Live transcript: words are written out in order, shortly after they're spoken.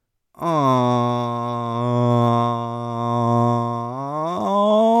All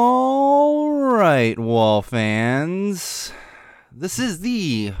right, Wall fans. This is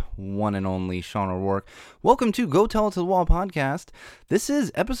the one and only Sean O'Rourke. Welcome to Go Tell It to the Wall podcast. This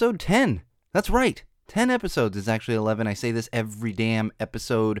is episode 10. That's right. 10 episodes is actually 11. I say this every damn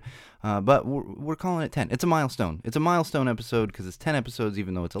episode, but we're calling it 10. It's a milestone. It's a milestone episode because it's 10 episodes,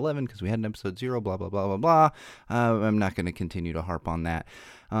 even though it's 11 because we had an episode 0, blah, blah, blah, blah, blah. I'm not going to continue to harp on that.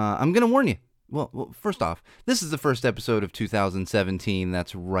 I'm going to warn you. Well, first off, this is the first episode of 2017.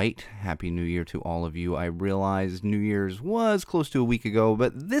 That's right. Happy New Year to all of you. I realize New Year's was close to a week ago,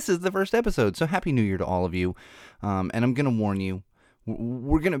 but this is the first episode, so Happy New Year to all of you. And I'm going to warn you,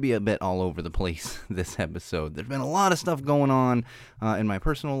 we're going to be a bit all over the place this episode. There's been a lot of stuff going on in my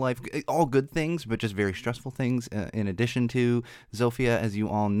personal life. All good things, but just very stressful things in addition to Zofia, as you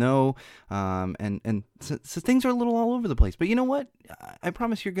all know. And so things are a little all over the place. But you know what? I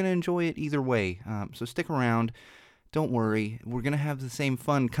promise you're going to enjoy it either way. So stick around. Don't worry. We're going to have the same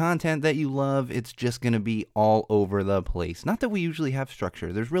fun content that you love. It's just going to be all over the place. Not that we usually have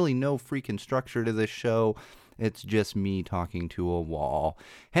structure. There's really no freaking structure to this show. It's just me talking to a wall.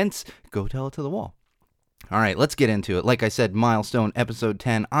 Hence, Go Tell It to the Wall. All right, let's get into it. Like I said, milestone episode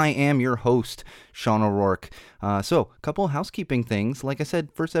 10. I am your host, Sean O'Rourke. So, a couple of housekeeping things. Like I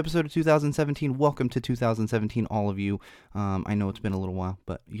said, first episode of 2017. Welcome to 2017, all of you. I know it's been a little while,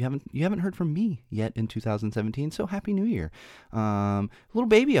 but you haven't heard from me yet in 2017. So, Happy New Year. Little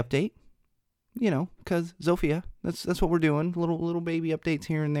baby update. You know, because Zofia, that's what we're doing. Little baby updates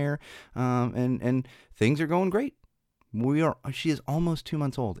here and there, and things are going great. She is almost 2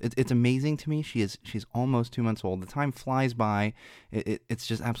 months old. It's amazing to me. She's almost 2 months old. The time flies by. It's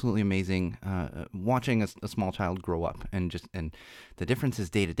just absolutely amazing watching a small child grow up, and the differences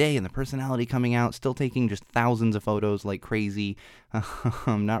day to day, and the personality coming out. Still taking just thousands of photos like crazy.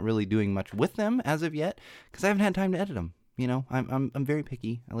 I'm not really doing much with them as of yet because I haven't had time to edit them. You know, I'm very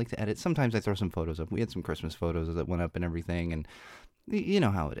picky. I like to edit. Sometimes I throw some photos up. We had some Christmas photos that went up and everything, and you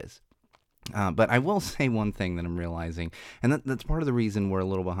know how it is. But I will say one thing that I'm realizing, and that's part of the reason we're a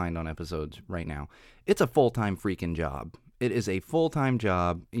little behind on episodes right now. It's a full-time freaking job. It is a full-time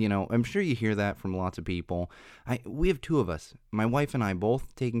job. You know, I'm sure you hear that from lots of people. We have two of us, my wife and I,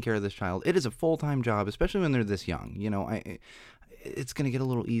 both taking care of this child. It is a full-time job, especially when they're this young. You know, it's going to get a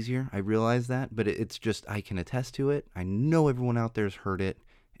little easier. I realize that, but it's just, I can attest to it. I know everyone out there has heard it.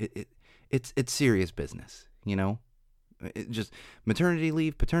 It's serious business, you know? It just maternity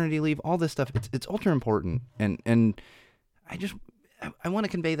leave, paternity leave, all this stuff. It's ultra important. And I want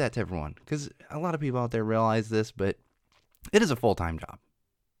to convey that to everyone because a lot of people out there realize this, but it is a full-time job,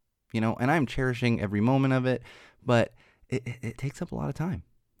 you know, and I'm cherishing every moment of it, but it takes up a lot of time.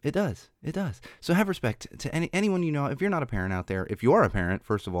 It does. So have respect to anyone you know. If you're not a parent out there, if you are a parent,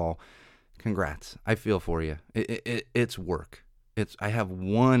 first of all, congrats. I feel for you. It's work. I have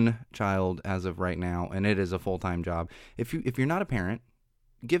one child as of right now, and it is a full-time job. If you're not a parent,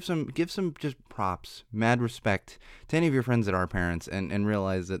 give some just props, mad respect to any of your friends that are parents, and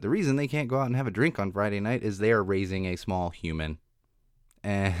realize that the reason they can't go out and have a drink on Friday night is they are raising a small human,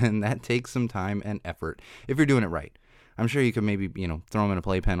 and that takes some time and effort if you're doing it right. I'm sure you could maybe, you know, throw them in a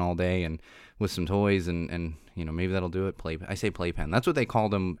playpen all day and with some toys and you know, maybe that'll do it. I say playpen. That's what they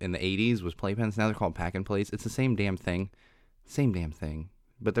called them in the 80s was playpens. Now they're called pack and plays. It's the same damn thing.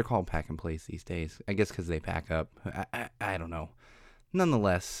 But they're called pack and plays these days. I guess because they pack up. I don't know.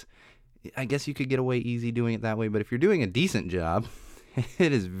 Nonetheless, I guess you could get away easy doing it that way. But if you're doing a decent job,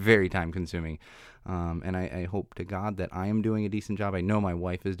 it is very time consuming. And I hope to God that I am doing a decent job. I know my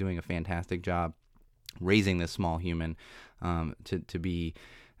wife is doing a fantastic job raising this small human to be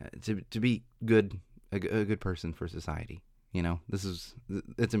good, a good person for society. You know,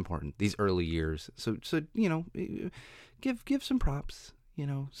 it's important, these early years. So you know, give some props, you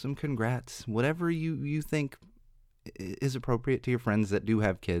know, some congrats, whatever you think is appropriate to your friends that do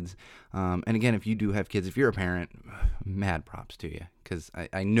have kids. And again, if you do have kids, if you're a parent, mad props to you, because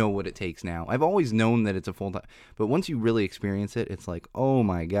I know what it takes now. I've always known that it's a full time, but once you really experience it, it's like, oh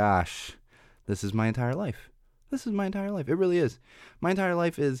my gosh, this is my entire life. It really is. My entire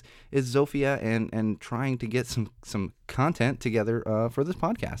life is Zofia and trying to get some content together for this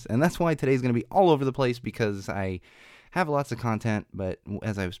podcast. And that's why today's going to be all over the place, because I have lots of content, but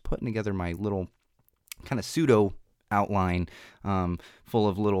as I was putting together my little kind of pseudo outline full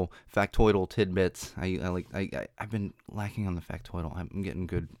of little factoidal tidbits, I've been lacking on the factoidal. I'm getting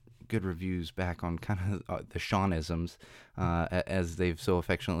good reviews back on kind of the Seanisms, as they've so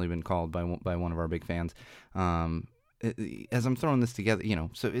affectionately been called by one of our big fans. As I'm throwing this together, you know,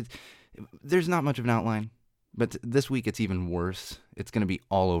 so there's not much of an outline. But this week it's even worse. It's going to be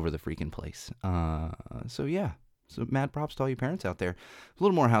all over the freaking place. So yeah. So mad props to all you parents out there. A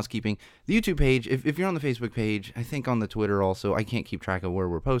little more housekeeping. The YouTube page, if you're on the Facebook page, I think on the Twitter also, I can't keep track of where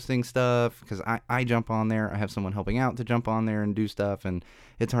we're posting stuff because I jump on there. I have someone helping out to jump on there and do stuff, and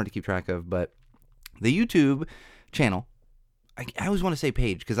it's hard to keep track of. But the YouTube channel, I always want to say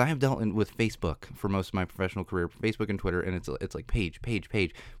page because I have dealt with Facebook for most of my professional career, Facebook and Twitter, and it's like page,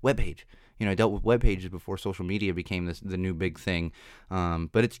 web page. You know, I dealt with web pages before social media became the new big thing.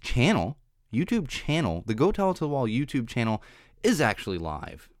 But it's channel. YouTube channel, the Go Tell It to the Wall YouTube channel is actually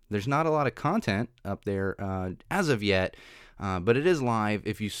live. There's not a lot of content up there as of yet, but it is live.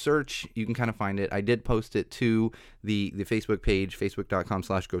 If you search, you can kind of find it. I did post it to the Facebook page,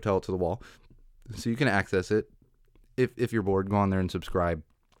 facebook.com/Go Tell It to the Wall, so you can access it. If you're bored, go on there and subscribe.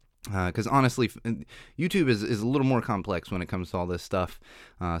 Because honestly, YouTube is a little more complex when it comes to all this stuff.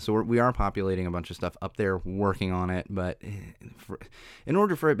 So we are populating a bunch of stuff up there, working on it. But in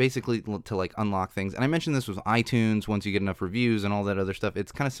order for it basically to like unlock things, and I mentioned this with iTunes, once you get enough reviews and all that other stuff,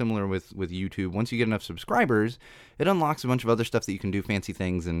 it's kind of similar with YouTube. Once you get enough subscribers, it unlocks a bunch of other stuff that you can do fancy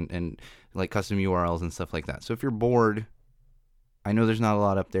things and like custom URLs and stuff like that. So if you're bored, I know there's not a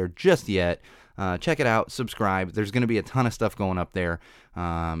lot up there just yet. Check it out, subscribe. There's going to be a ton of stuff going up there,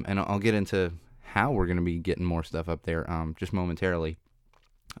 and I'll get into how we're going to be getting more stuff up there just momentarily.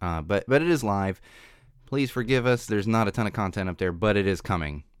 But it is live. Please forgive us. There's not a ton of content up there, but it is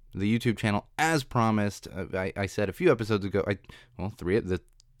coming. The YouTube channel, as promised, I said a few episodes ago,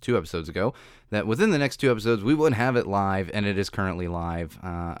 2 episodes ago, that within the next 2 episodes we would have it live, and it is currently live.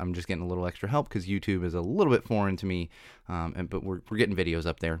 I'm just getting a little extra help because YouTube is a little bit foreign to me, but we're getting videos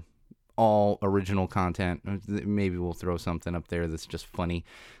up there. All original content. Maybe we'll throw something up there that's just funny,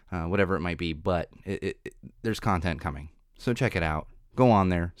 whatever it might be, but there's content coming. So check it out. Go on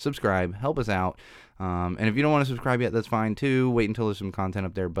there, subscribe, help us out. And if you don't want to subscribe yet, that's fine too. Wait until there's some content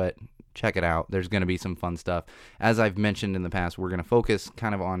up there, but check it out. There's going to be some fun stuff. As I've mentioned in the past, we're going to focus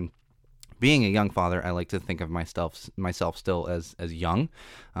kind of on being a young father. I like to think of myself still as young,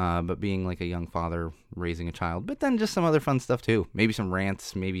 but being like a young father raising a child, but then just some other fun stuff too. Maybe some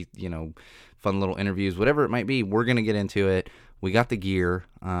rants, maybe, fun little interviews, whatever it might be. We're going to get into it. We got the gear,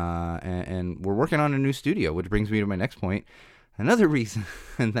 and we're working on a new studio, which brings me to my next point. Another reason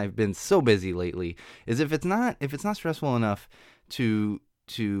I've been so busy lately is if it's not stressful enough to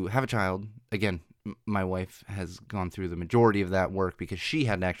have a child, again, my wife has gone through the majority of that work because she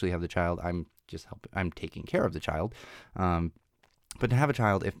had to actually have the child. I'm just helping. I'm taking care of the child. But to have a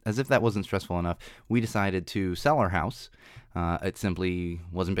child, as if that wasn't stressful enough, we decided to sell our house. It simply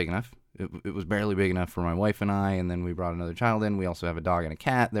wasn't big enough. It was barely big enough for my wife and I, and then we brought another child in. We also have a dog and a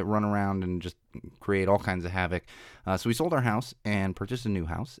cat that run around and just create all kinds of havoc. So we sold our house and purchased a new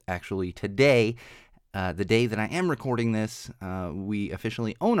house. Actually, today, the day that I am recording this, we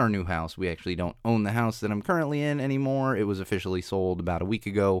officially own our new house. We actually don't own the house that I'm currently in anymore. It was officially sold about a week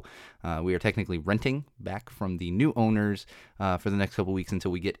ago. We are technically renting back from the new owners for the next couple weeks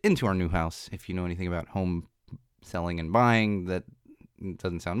until we get into our new house. If you know anything about home selling and buying, that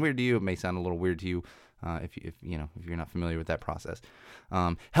doesn't sound weird to you. It may sound a little weird to you if you're not familiar with that process.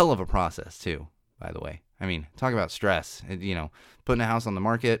 Hell of a process too, by the way. I mean, talk about stress. Putting a house on the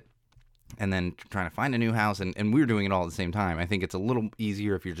market and then trying to find a new house, and we're doing it all at the same time. I think it's a little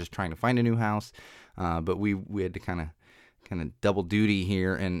easier if you're just trying to find a new house, but we had to kind of double duty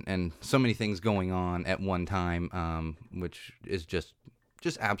here, and so many things going on at one time, which is just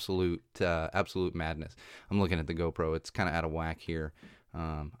absolute madness. I'm looking at the GoPro; it's kind of out of whack here.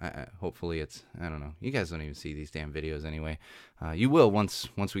 Hopefully it's, I don't know. You guys don't even see these damn videos anyway. You will once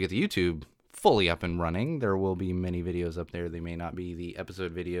we get to YouTube fully up and running. There will be many videos up there. They may not be the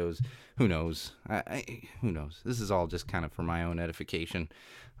episode videos. Who knows? Who knows? This is all just kind of for my own edification.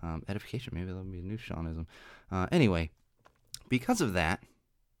 Edification, maybe that'll be a new Seanism. Anyway, because of that,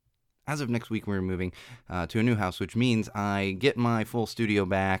 as of next week, we're moving to a new house, which means I get my full studio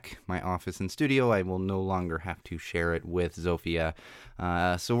back, my office and studio. I will no longer have to share it with Zofia.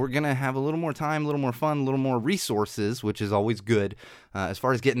 So we're going to have a little more time, a little more fun, a little more resources, which is always good as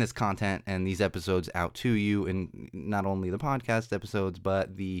far as getting this content and these episodes out to you, and not only the podcast episodes,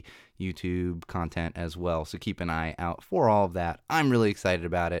 but the YouTube content as well. So keep an eye out for all of that. I'm really excited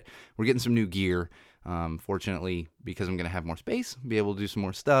about it. We're getting some new gear. Fortunately, because I'm going to have more space, be able to do some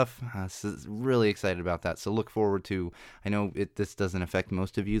more stuff. So really excited about that. So look forward to, I know this doesn't affect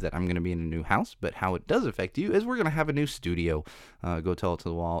most of you that I'm going to be in a new house, but how it does affect you is we're going to have a new studio. Go Tell It to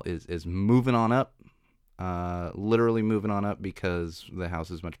the Wall is moving on up, literally moving on up, because the house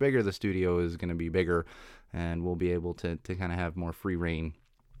is much bigger. The studio is going to be bigger, and we'll be able to kind of have more free reign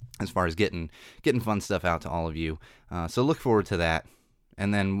as far as getting fun stuff out to all of you. So look forward to that.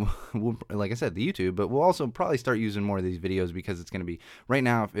 And then, we'll, like I said, the YouTube, but we'll also probably start using more of these videos because it's going to be, right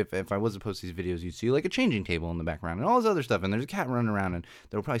now, if I was to post these videos, you'd see like a changing table in the background and all this other stuff, and there's a cat running around, and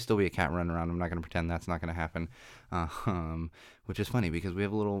there'll probably still be a cat running around. I'm not going to pretend that's not going to happen, which is funny because we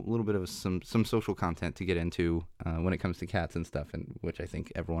have a little bit of some social content to get into when it comes to cats and stuff, and which I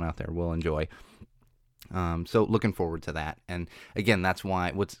think everyone out there will enjoy. So looking forward to that. And again, that's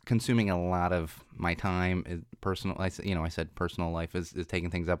why what's consuming a lot of my time is personal. I said personal life is taking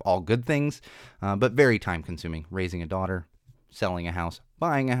things up, all good things, but very time consuming. Raising a daughter, selling a house,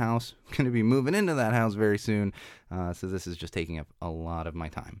 buying a house, going to be moving into that house very soon. So this is just taking up a lot of my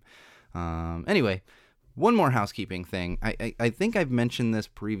time. Anyway, one more housekeeping thing. I think I've mentioned this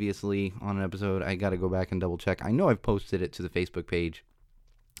previously on an episode. I got to go back and double check. I know I've posted it to the Facebook page,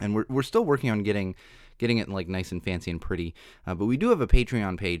 and we're still working on getting it like nice and fancy and pretty. But we do have a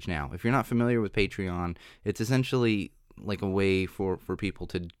Patreon page now. If you're not familiar with Patreon, it's essentially like a way for people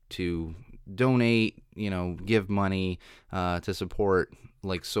to donate, give money to support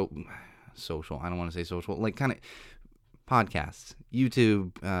like social. I don't want to say social, like kind of podcasts,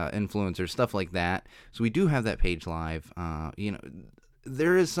 YouTube, influencers, stuff like that. So we do have that page live.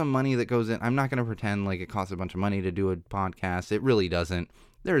 There is some money that goes in. I'm not going to pretend like it costs a bunch of money to do a podcast. It really doesn't.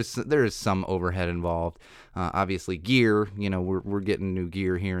 There is some overhead involved. Obviously, gear. We're getting new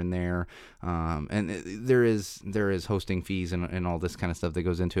gear here and there, and there is hosting fees and all this kind of stuff that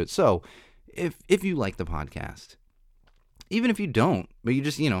goes into it. So, if you like the podcast, even if you don't, but you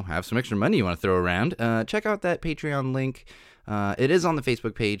just have some extra money you want to throw around, check out that Patreon link. It is on the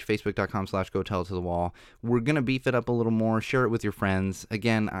Facebook page, facebook.com/GoTellItToTheWall. We're going to beef it up a little more. Share it with your friends.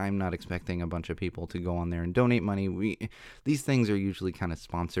 Again, I'm not expecting a bunch of people to go on there and donate money. These things are usually kind of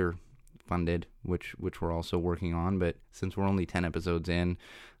sponsor funded, which we're also working on. But since we're only 10 episodes in,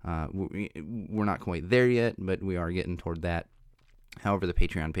 we're not quite there yet, but we are getting toward that. However, the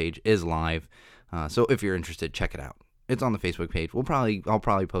Patreon page is live. So if you're interested, check it out. It's on the Facebook page. I'll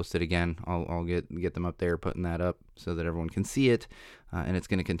probably post it again. I'll get them up there, putting that up so that everyone can see it, and it's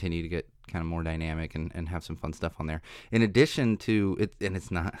going to continue to get kind of more dynamic and have some fun stuff on there. In addition to it,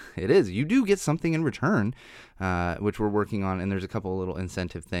 and you do get something in return, which we're working on, and there's a couple of little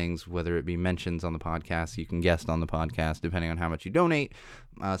incentive things, whether it be mentions on the podcast, you can guest on the podcast depending on how much you donate.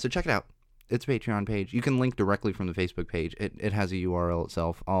 So check it out. It's a Patreon page. You can link directly from the Facebook page. It has a URL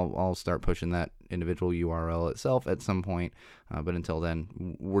itself. I'll start pushing that individual URL itself at some point. But until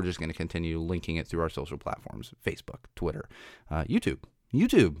then, we're just going to continue linking it through our social platforms: Facebook, Twitter, YouTube.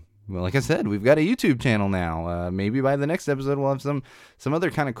 Well, like I said, we've got a YouTube channel now. Maybe by the next episode, we'll have some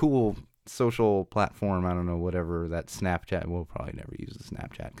other kind of cool social platform. I don't know, whatever that Snapchat. We'll probably never use the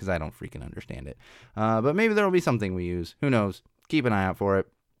Snapchat because I don't freaking understand it. But maybe there will be something we use. Who knows? Keep an eye out for it.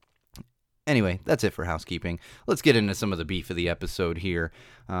 Anyway, that's it for housekeeping. Let's get into some of the beef of the episode here.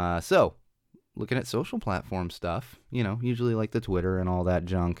 So, looking at social platform stuff, usually like the Twitter and all that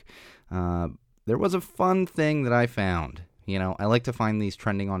junk. There was a fun thing that I found. I like to find these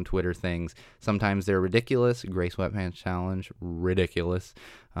trending on Twitter things. Sometimes they're ridiculous. Gray Sweatpants Challenge, ridiculous.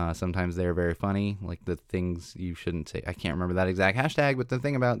 Sometimes they're very funny, like the things you shouldn't say. I can't remember that exact hashtag, but the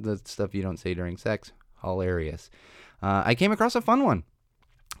thing about the stuff you don't say during sex, hilarious. I came across a fun one.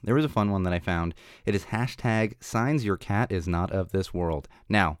 There was a fun one that I found. It is hashtag signs your cat is not of this world.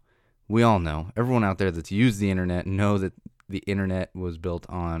 Now, we all know, everyone out there that's used the internet know that the internet was built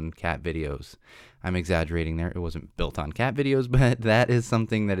on cat videos. I'm exaggerating there. It wasn't built on cat videos, but that is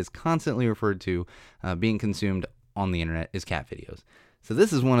something that is constantly referred to being consumed on the internet is cat videos. So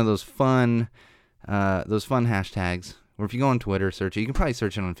this is one of those fun hashtags, or if you go on Twitter, search it. You can probably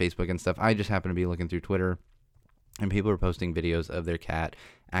search it on Facebook and stuff. I just happen to be looking through Twitter, and people are posting videos of their cat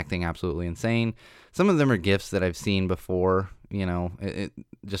acting absolutely insane. Some of them are GIFs that I've seen before,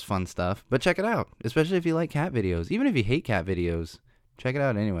 just fun stuff. But check it out, especially if you like cat videos. Even if you hate cat videos, check it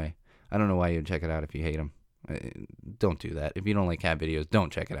out anyway. I don't know why you'd check it out if you hate them. Don't do that. If you don't like cat videos,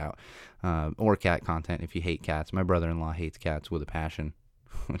 don't check it out. Or cat content if you hate cats. My brother-in-law hates cats with a passion,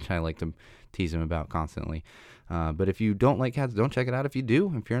 which I like to tease him about constantly. But if you don't like cats, don't check it out. If you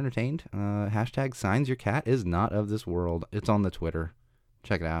do, if you're entertained, hashtag signs your cat is not of this world. It's on the Twitter.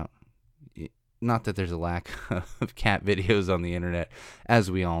 Check it out. Not that there's a lack of cat videos on the internet,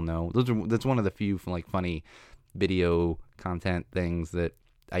 as we all know. That's one of the few funny video content things that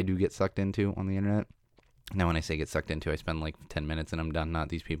I do get sucked into on the internet. Now, when I say get sucked into, I spend 10 minutes and I'm done. Not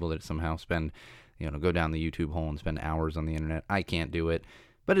these people that somehow spend, go down the YouTube hole and spend hours on the internet. I can't do it,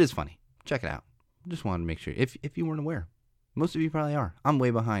 but it is funny. Check it out. Just wanted to make sure if you weren't aware. Most of you probably are. I'm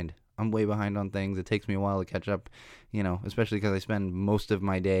way behind I'm way behind on things. It takes me a while to catch up, especially because I spend most of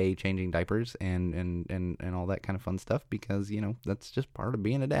my day changing diapers and all that kind of fun stuff because, that's just part of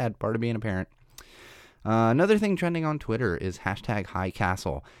being a dad, part of being a parent. Another thing trending on Twitter is hashtag High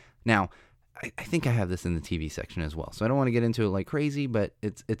Castle. Now, I think I have this in the TV section as well, so I don't want to get into it like crazy, but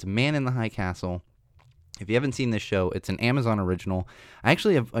it's Man in the High Castle. If you haven't seen this show, it's an Amazon original. I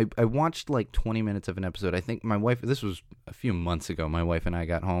watched like 20 minutes of an episode. I think my wife, this was a few months ago, my wife and I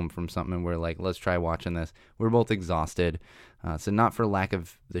got home from something and we're like, let's try watching this. We're both exhausted. So not for lack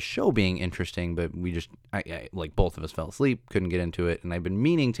of the show being interesting, but we just, like both of us fell asleep, couldn't get into it. And I've been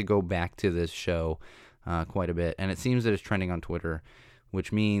meaning to go back to this show quite a bit. And it seems that it's trending on Twitter,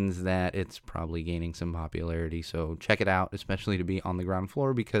 which means that it's probably gaining some popularity. So check it out, especially to be on the ground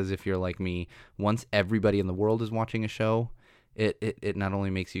floor, because if you're like me, once everybody in the world is watching a show, it not only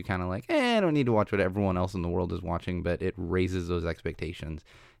makes you kind of like, I don't need to watch what everyone else in the world is watching, but it raises those expectations.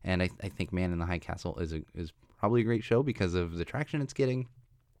 And I think Man in the High Castle is probably a great show because of the traction it's getting.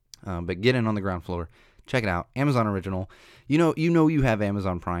 But get in on the ground floor. Check it out. Amazon original. You have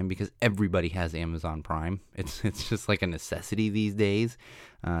Amazon Prime because everybody has Amazon Prime. It's just like a necessity these days.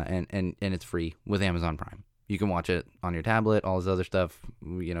 And it's free with Amazon Prime. You can watch it on your tablet, all this other stuff.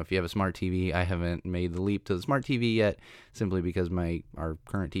 If you have a smart TV, I haven't made the leap to the smart TV yet, simply because our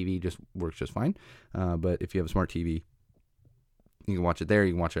current TV just works just fine. But if you have a smart TV, you can watch it there.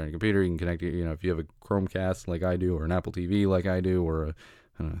 You can watch it on your computer. You can connect it. If you have a Chromecast like I do, or an Apple TV like I do, or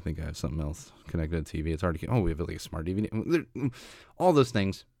I think I have something else connected to TV. It's hard to we have like a smart TV. All those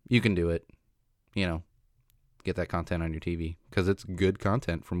things, you can do it. Get that content on your TV because it's good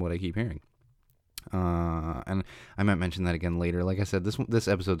content from what I keep hearing. And I might mention that again later. Like I said, this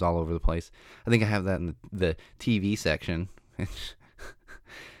episode's all over the place. I think I have that in the TV section.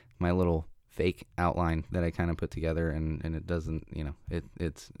 My little fake outline that I kind of put together, and it doesn't,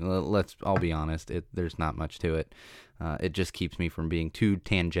 I'll be honest, there's not much to it. It just keeps me from being too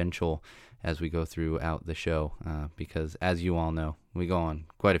tangential as we go throughout the show, because as you all know, we go on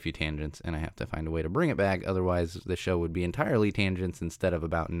quite a few tangents, and I have to find a way to bring it back. Otherwise, the show would be entirely tangents instead of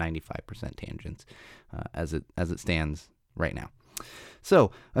about 95% tangents, as it stands right now.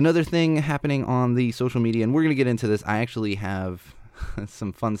 So another thing happening on the social media, and we're going to get into this. I actually have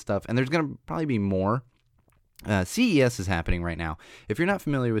some fun stuff, and there's going to probably be more. CES is happening right now. If you're not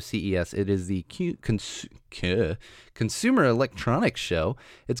familiar with CES, it is the Consumer Electronics Show.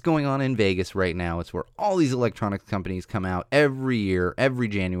 It's going on in Vegas right now. It's where all these electronics companies come out every year, every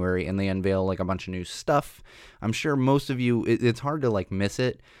January, and they unveil like a bunch of new stuff. I'm sure most of you, it's hard to like miss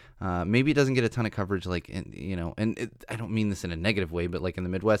it. Maybe it doesn't get a ton of coverage, I don't mean this in a negative way, but like in the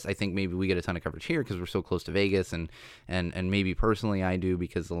Midwest, I think maybe we get a ton of coverage here because we're so close to Vegas, and maybe personally I do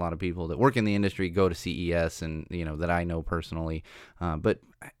because a lot of people that work in the industry go to CES, and that I know personally. But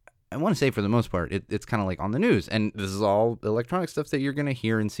I want to say for the most part, it's kind of like on the news, and this is all electronic stuff that you're going to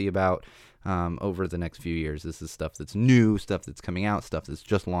hear and see about over the next few years. This is stuff that's new, stuff that's coming out, stuff that's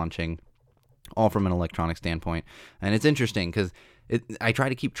just launching, all from an electronic standpoint. And it's interesting because I try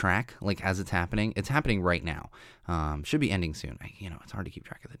to keep track, like, as it's happening. It's happening right now. Should be ending soon. It's hard to keep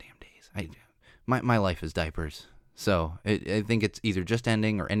track of the damn days. My life is diapers. So I think it's either just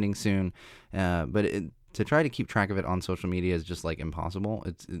ending or ending soon. But to try to keep track of it on social media is just, like, impossible.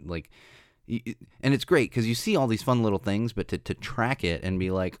 And it's great because you see all these fun little things, but to track it and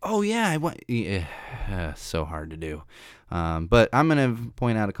be like, oh, yeah, so hard to do. But I'm going to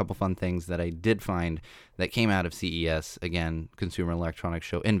point out a couple fun things that I did find that came out of CES, again, Consumer Electronics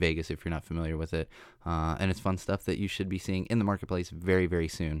Show in Vegas, if you're not familiar with it. And it's fun stuff that you should be seeing in the marketplace very, very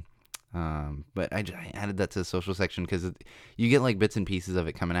soon. But I added that to the social section because you get like bits and pieces of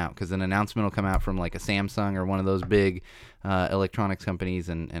it coming out, because an announcement will come out from like a Samsung or one of those big electronics companies,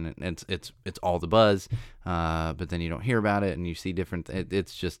 and it's all the buzz, but then you don't hear about it, and you see different.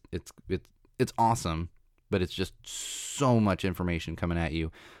 It's awesome, but it's just so much information coming at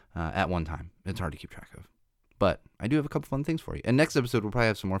you at one time. It's hard to keep track of. But I do have a couple fun things for you, and next episode we'll probably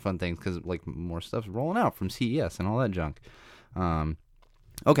have some more fun things because like more stuff's rolling out from CES and all that junk.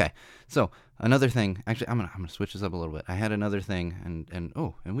 Okay, so another thing. Actually, I'm gonna switch this up a little bit. I had another thing,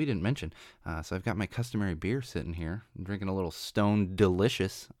 and we didn't mention. So I've got my customary beer sitting here. I'm drinking a little Stone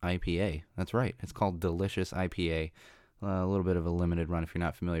Delicious IPA. That's right, it's called Delicious IPA. A little bit of a limited run if you're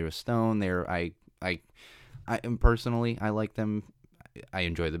not familiar with Stone. I am personally, I like them. I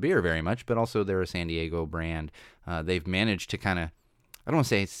enjoy the beer very much, but also they're a San Diego brand. They've managed to kind of, I don't want to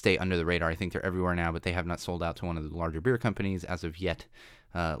say stay under the radar. I think they're everywhere now, but they have not sold out to one of the larger beer companies as of yet,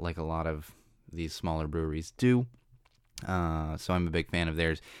 like a lot of these smaller breweries do. So I'm a big fan of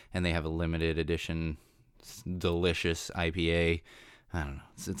theirs, and they have a limited edition Delicious IPA. I don't know.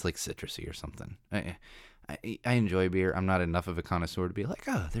 It's like citrusy or something. I enjoy beer. I'm not enough of a connoisseur to be like,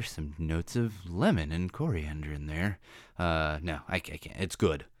 oh, there's some notes of lemon and coriander in there. No, I can't. It's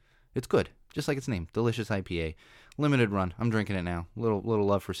good. It's good. Just like its name. Delicious IPA. Limited run. I'm drinking it now. Little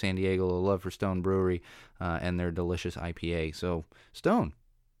love for San Diego, a little love for Stone Brewery, and their delicious IPA. So, Stone,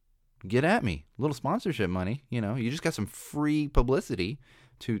 get at me. A little sponsorship money. You know, you just got some free publicity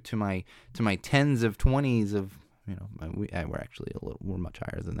to my tens of 20s of, you know, we're actually we're much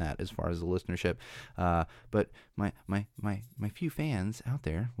higher than that as far as the listenership. But my few fans out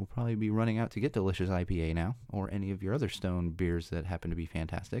there will probably be running out to get Delicious IPA now, or any of your other Stone beers that happen to be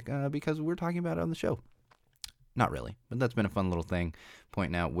fantastic, because we're talking about it on the show. Not really, but that's been a fun little thing,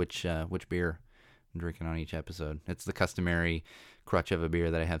 pointing out which beer I'm drinking on each episode. It's the customary crutch of a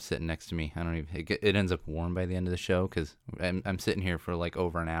beer that I have sitting next to me. I don't even. It ends up warm by the end of the show because I'm sitting here for like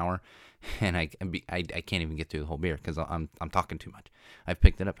over an hour, and I can't even get through the whole beer because I'm talking too much. I've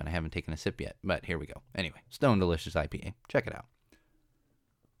picked it up and I haven't taken a sip yet. But here we go. Anyway, Stone Delicious IPA. Check it out.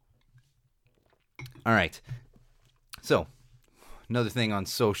 All right. So another thing on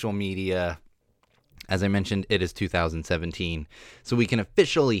social media. As I mentioned, it is 2017, so we can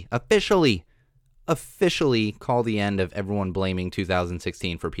officially call the end of everyone blaming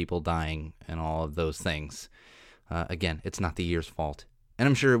 2016 for people dying and all of those things. Again, it's not the year's fault. And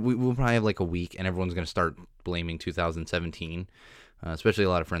I'm sure we'll probably have like a week and everyone's going to start blaming 2017, especially a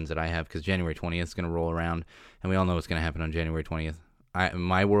lot of friends that I have, because January 20th is going to roll around, and we all know what's going to happen on January 20th.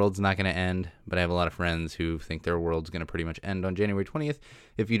 My world's not going to end, but I have a lot of friends who think their world's going to pretty much end on January 20th.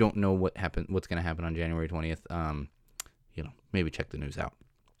 If you don't know what's going to happen on January 20th, maybe check the news out.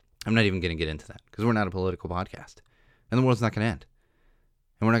 I'm not even going to get into that because we're not a political podcast, and the world's not going to end,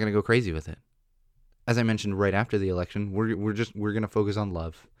 and we're not going to go crazy with it. As I mentioned right after the election, we're going to focus on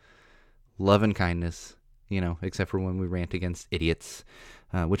love and kindness, except for when we rant against idiots,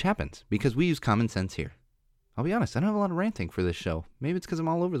 which happens because we use common sense here. I'll be honest, I don't have a lot of ranting for this show. Maybe it's because I'm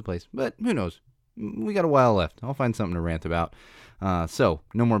all over the place, but who knows? We got a while left. I'll find something to rant about. So,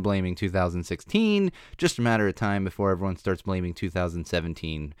 no more blaming 2016. Just a matter of time before everyone starts blaming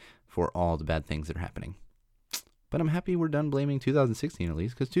 2017 for all the bad things that are happening. But I'm happy we're done blaming 2016 at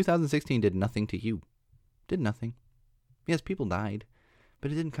least, because 2016 did nothing to you. Did nothing. Yes, people died,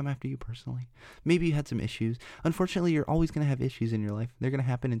 but it didn't come after you personally. Maybe you had some issues. Unfortunately, you're always going to have issues in your life. They're going to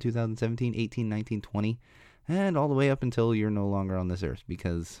happen in 2017, 18, 19, 20. And all the way up until you're no longer on this earth,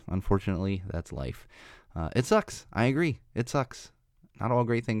 because unfortunately, that's life. It sucks. I agree. It sucks. Not all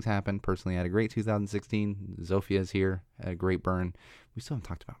great things happen. Personally, I had a great 2016. Zofia is here. Had a great burn. We still haven't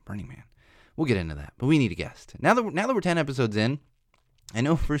talked about Burning Man. We'll get into that, but we need a guest. Now that we're 10 episodes in, I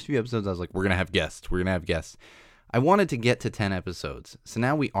know first few episodes I was like, we're going to have guests. We're going to have guests. I wanted to get to 10 episodes, so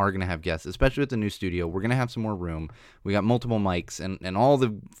now we are going to have guests, especially with the new studio. We're going to have some more room. We got multiple mics and all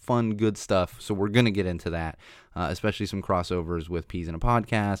the fun, good stuff, so we're going to get into that, especially some crossovers with Peas in a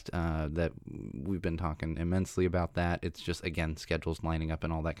Podcast that we've been talking immensely about that. It's just, again, schedules lining up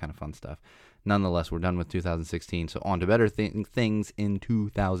and all that kind of fun stuff. Nonetheless, we're done with 2016, so on to better things in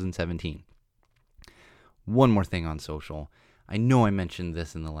 2017. One more thing on social. I know I mentioned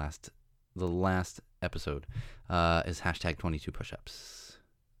this in the last episode, is hashtag 22 pushups.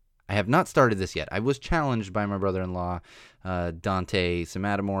 I have not started this yet. I was challenged by my brother-in-law, Dante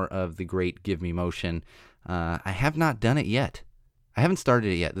Simatamore of the great Give Me Motion. I have not done it yet. I haven't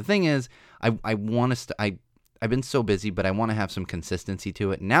started it yet. The thing is, I want to. I've been so busy, but I want to have some consistency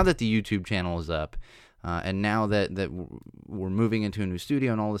to it. Now that the YouTube channel is up, and now that we're moving into a new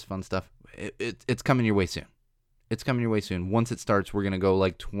studio and all this fun stuff, it's coming your way soon. It's coming your way soon. Once it starts, we're going to go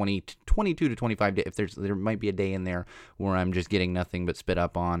like 22 to 25 days. If there might be a day in there where I'm just getting nothing but spit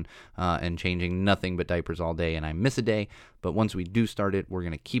up on and changing nothing but diapers all day and I miss a day. But once we do start it, we're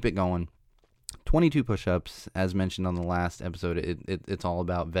going to keep it going. 22 push-ups, as mentioned on the last episode. It's all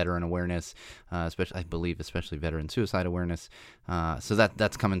about veteran awareness, especially veteran suicide awareness. So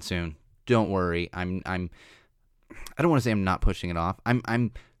that's coming soon. Don't worry. I don't want to say I'm not pushing it off.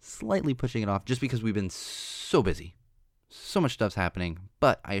 I'm slightly pushing it off just because we've been so busy. So much stuff's happening,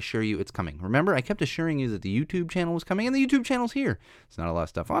 but I assure you it's coming. Remember, I kept assuring you that the YouTube channel was coming, and the YouTube channel's here. It's not a lot of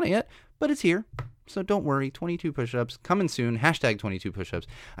stuff on it yet, but it's here. So don't worry, 22 push-ups, coming soon, hashtag 22 push-ups.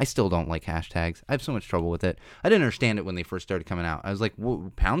 I still don't like hashtags. I have so much trouble with it. I didn't understand it when they first started coming out. I was like,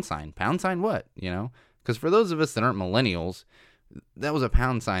 pound sign what? Because for those of us that aren't millennials, that was a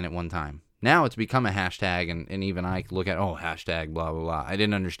pound sign at one time. Now it's become a hashtag, and even I look at, hashtag, blah, blah, blah. I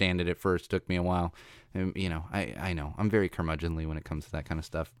didn't understand it at first. It took me a while. And, I know. I'm very curmudgeonly when it comes to that kind of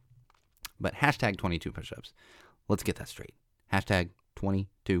stuff. But hashtag 22 push-ups. Let's get that straight. Hashtag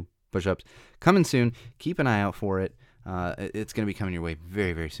 22 push-ups. Coming soon. Keep an eye out for it. It's going to be coming your way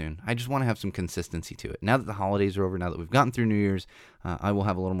very, very soon. I just want to have some consistency to it. Now that the holidays are over, now that we've gotten through New Year's, I will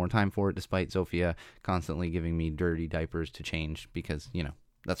have a little more time for it, despite Sophia constantly giving me dirty diapers to change because,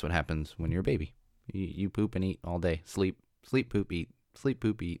 that's what happens when you're a baby. You poop and eat all day. Sleep, poop, eat. Sleep,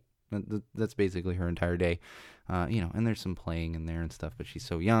 poop, eat. That's basically her entire day. And there's some playing in there and stuff, but she's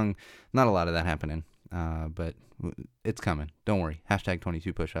so young. Not a lot of that happening. But it's coming. Don't worry. Hashtag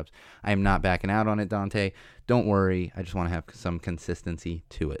 22 push-ups. I am not backing out on it, Dante. Don't worry. I just want to have some consistency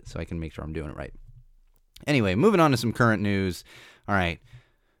to it so I can make sure I'm doing it right. Anyway, moving on to some current news. All right.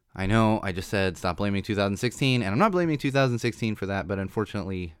 I know I just said stop blaming 2016, and I'm not blaming 2016 for that, but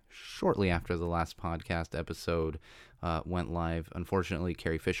unfortunately, shortly after the last podcast episode went live, unfortunately,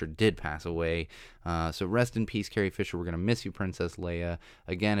 Carrie Fisher did pass away. So rest in peace, Carrie Fisher. We're going to miss you, Princess Leia.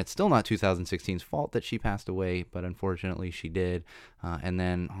 Again, it's still not 2016's fault that she passed away, but unfortunately she did. And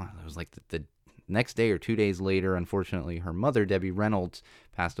then it was like the next day or 2 days later, unfortunately, her mother, Debbie Reynolds,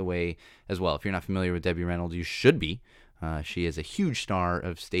 passed away as well. If you're not familiar with Debbie Reynolds, you should be. She is a huge star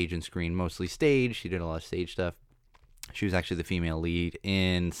of stage and screen, mostly stage. She did a lot of stage stuff. She was actually the female lead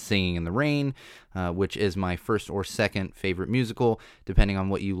in Singing in the Rain, which is my first or second favorite musical, depending on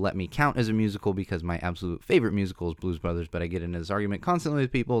what you let me count as a musical, because my absolute favorite musical is Blues Brothers, but I get into this argument constantly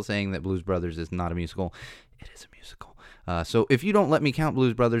with people saying that Blues Brothers is not a musical. It is a musical. So if you don't let me count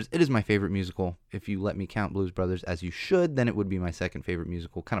Blues Brothers, it is my favorite musical. If you let me count Blues Brothers as you should, then it would be my second favorite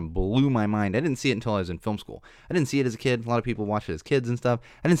musical. Kind of blew my mind. I didn't see it until I was in film school. I didn't see it as a kid. A lot of people watch it as kids and stuff.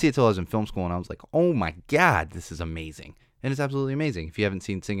 I didn't see it until I was in film school, and I was like, oh my God, this is amazing. And it's absolutely amazing. If you haven't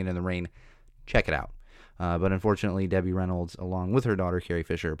seen Singing in the Rain, check it out. But unfortunately, Debbie Reynolds, along with her daughter, Carrie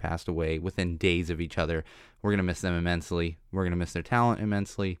Fisher, passed away within days of each other. We're going to miss them immensely. We're going to miss their talent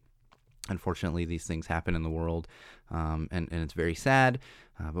immensely. Unfortunately, these things happen in the world, and it's very sad,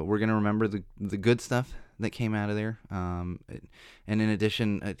 but we're going to remember the good stuff that came out of there. And in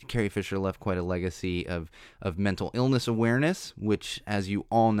addition, Carrie Fisher left quite a legacy of mental illness awareness, which, as you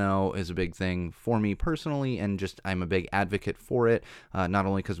all know, is a big thing for me personally, and just I'm a big advocate for it, not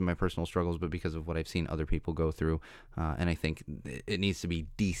only because of my personal struggles, but because of what I've seen other people go through. And I think it needs to be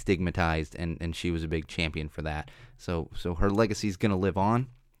destigmatized, and she was a big champion for that. So her legacy is going to live on.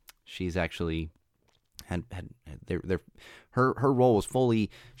 She's actually her role was fully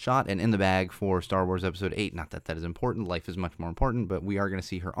shot and in the bag for Star Wars Episode 8. Not that is important. Life is much more important, but we are going to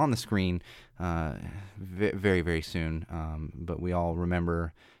see her on the screen very, very soon. But we all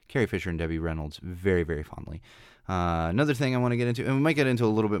remember Carrie Fisher and Debbie Reynolds very, very fondly. Another thing I want to get into, and we might get into a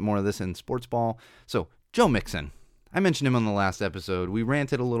little bit more of this in sports ball. So, Joe Mixon. I mentioned him on the last episode. We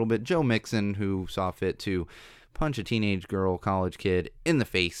ranted a little bit. Joe Mixon, who saw fit to punch a teenage girl, college kid, in the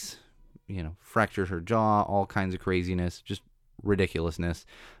face, fractured her jaw, all kinds of craziness, just ridiculousness.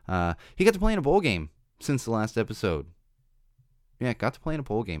 He got to play in a bowl game since the last episode. Yeah, got to play in a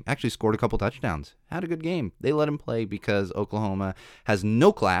bowl game. Actually scored a couple touchdowns. Had a good game. They let him play because Oklahoma has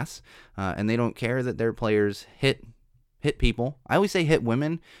no class, and they don't care that their players hit people. I always say hit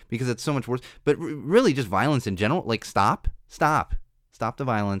women because it's so much worse, but really just violence in general. Like, stop the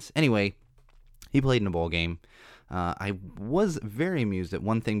violence. Anyway, he played in a bowl game. I was very amused at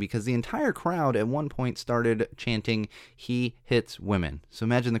one thing because the entire crowd at one point started chanting, "He hits women." So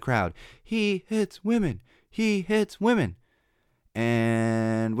imagine the crowd, "He hits women, he hits women."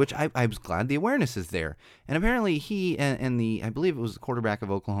 And which I was glad the awareness is there. And apparently he and I believe it was the quarterback of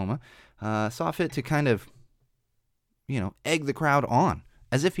Oklahoma, saw fit to kind of, egg the crowd on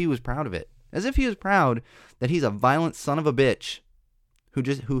as if he was proud of it. As if he was proud that he's a violent son of a bitch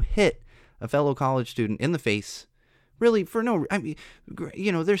who hit a fellow college student in the face. Really, for no,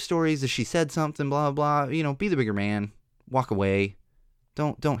 there's stories that she said something, blah, blah, be the bigger man, walk away.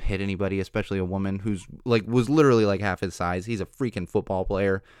 Don't hit anybody, especially a woman who's was literally half his size. He's a freaking football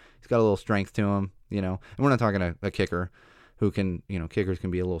player. He's got a little strength to him, and we're not talking a kicker who can, kickers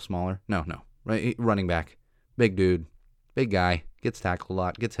can be a little smaller. No, right? Running back, big dude, big guy, gets tackled a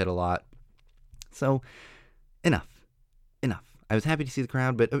lot, gets hit a lot. So, enough. I was happy to see the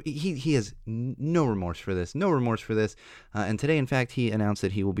crowd, but he has no remorse for this. And today, in fact, he announced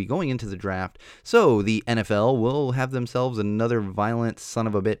that he will be going into the draft. So the NFL will have themselves another violent son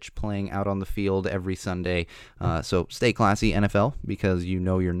of a bitch playing out on the field every Sunday. So stay classy, NFL, because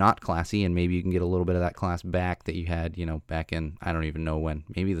you're not classy, and maybe you can get a little bit of that class back that you had, back in, I don't even know when,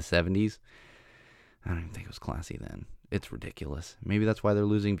 maybe the 70s. I don't even think it was classy then. It's ridiculous. Maybe that's why they're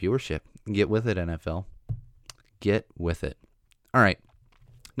losing viewership. Get with it, NFL. Get with it. All right,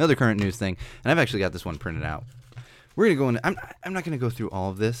 another current news thing, and I've actually got this one printed out. We're going to go into, I'm not going to go through all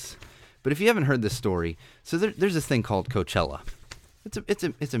of this, but if you haven't heard this story, so there's this thing called Coachella.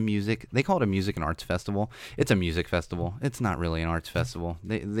 It's a music. They call it a music and arts festival. It's a music festival. It's not really an arts festival.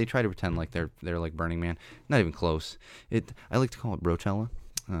 They try to pretend like they're like Burning Man. Not even close. I like to call it Brochella.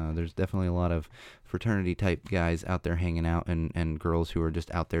 There's definitely a lot of fraternity type guys out there hanging out, and girls who are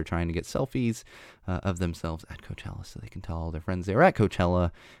just out there trying to get selfies of themselves at Coachella, so they can tell all their friends they were at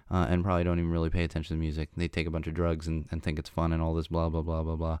Coachella, and probably don't even really pay attention to the music. They take a bunch of drugs and think it's fun and all this blah blah blah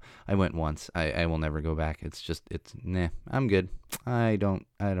blah blah. I went once. I will never go back. It's nah. I'm good. I don't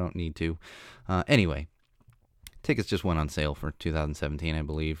need to. Anyway. Tickets just went on sale for 2017, I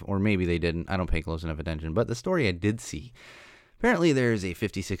believe, or maybe they didn't. I don't pay close enough attention. But the story I did see. Apparently, there's a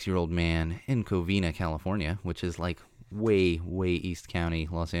 56-year-old man in Covina, California, which is like way, way East County,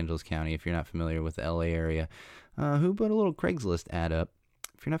 Los Angeles County, if you're not familiar with the LA area, who put a little Craigslist ad up.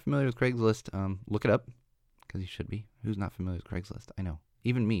 If you're not familiar with Craigslist, look it up, because you should be. Who's not familiar with Craigslist? I know.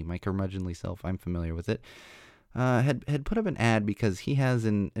 Even me, my curmudgeonly self, I'm familiar with it. Had put up an ad because he has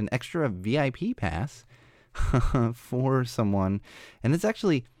an extra VIP pass for someone, and it's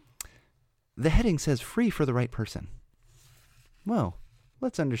actually, the heading says free for the right person. Well,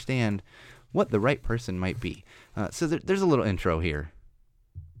 let's understand what the right person might be. So there's a little intro here.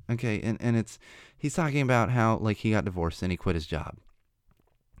 Okay, and he's talking about how, like, he got divorced and he quit his job.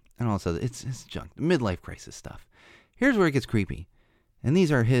 And also, it's junk, midlife crisis stuff. Here's where it gets creepy. And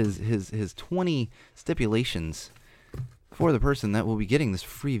these are his 20 stipulations for the person that will be getting this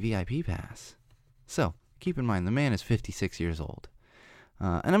free VIP pass. So, keep in mind, the man is 56 years old.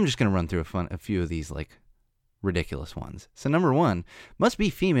 And I'm just going to run through a few of these, like, ridiculous ones. So number 1, must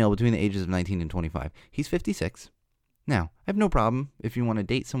be female between the ages of 19 and 25. He's 56. Now, I have no problem if you want to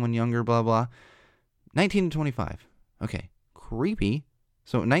date someone younger, blah, blah. 19 to 25. Okay, creepy.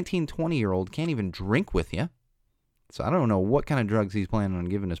 So a 19, 20-year-old can't even drink with you. So I don't know what kind of drugs he's planning on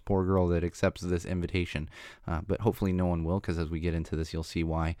giving this poor girl that accepts this invitation. But hopefully no one will, because as we get into this, you'll see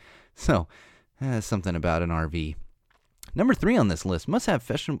why. So, something about an RV. Number 3 on this list, must have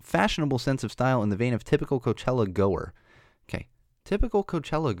fashionable sense of style in the vein of typical Coachella goer. Okay, typical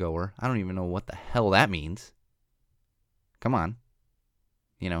Coachella goer, I don't even know what the hell that means. Come on.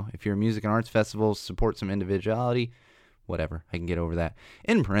 You know, if you're a music and arts festival, support some individuality, whatever, I can get over that.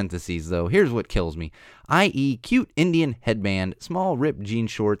 In parentheses, though, here's what kills me. I.e., cute Indian headband, small ripped jean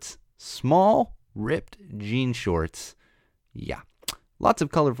shorts. Yeah. Lots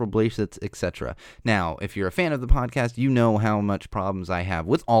of colorful bracelets, etc. Now, if you're a fan of the podcast, you know how much problems I have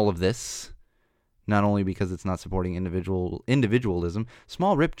with all of this. Not only because it's not supporting individualism,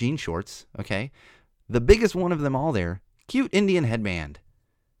 small ripped jean shorts, okay? The biggest one of them all there, cute Indian headband.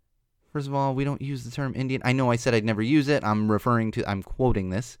 First of all, we don't use the term Indian. I know I said I'd never use it. I'm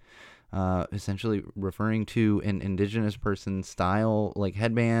quoting this, essentially referring to an indigenous person's style, like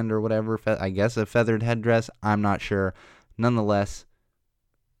headband or whatever. I guess a feathered headdress. I'm not sure. Nonetheless,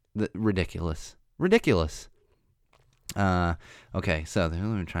 ridiculous. Okay, so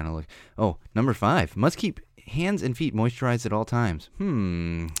I'm trying to look. Oh, number 5, must keep hands and feet moisturized at all times.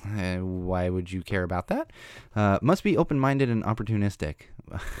 Why would you care about that? Must be open-minded and opportunistic.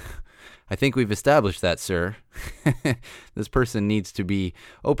 I think we've established that, sir. This person needs to be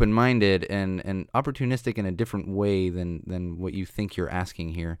open-minded and opportunistic in a different way than what you think you're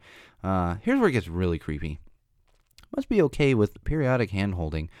asking here. Here's where it gets really creepy. Must be okay with periodic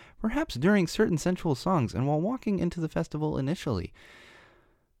hand-holding, perhaps during certain sensual songs and while walking into the festival initially.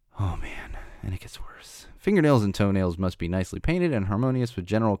 Oh man, and it gets worse. Fingernails and toenails must be nicely painted and harmonious with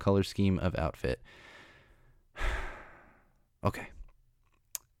general color scheme of outfit. Okay.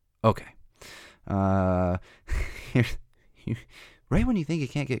 Right when you think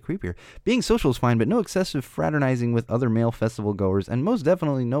it can't get creepier. Being social is fine, but no excessive fraternizing with other male festival goers, and most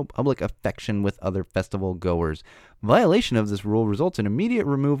definitely no public affection with other festival goers. Violation of this rule results in immediate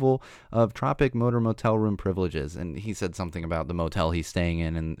removal of Tropic Motor Motel room privileges. And he said something about the motel he's staying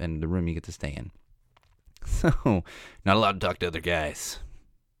in and the room you get to stay in. So, not allowed to talk to other guys.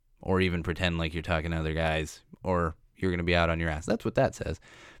 Or even pretend like you're talking to other guys. Or you're going to be out on your ass. That's what that says.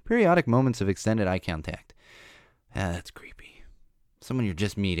 Periodic moments of extended eye contact. That's creepy. Someone you're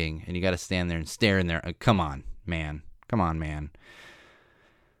just meeting, and you got to stand there and stare in there. Come on, man.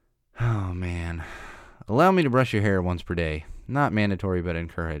 Oh, man. Allow me to brush your hair once per day. Not mandatory, but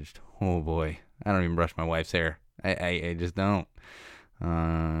encouraged. Oh, boy. I don't even brush my wife's hair. I just don't.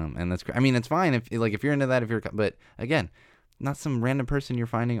 And that's, it's fine if you're into that, but again, not some random person you're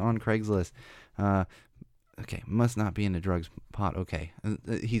finding on Craigslist. Okay, must not be into drugs, pot, okay.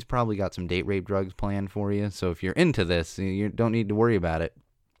 He's probably got some date rape drugs planned for you, so if you're into this, you don't need to worry about it.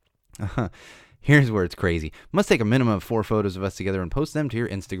 Here's where it's crazy. Must take a minimum of 4 photos of us together and post them to your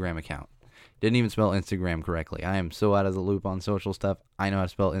Instagram account. Didn't even spell Instagram correctly. I am so out of the loop on social stuff. I know how to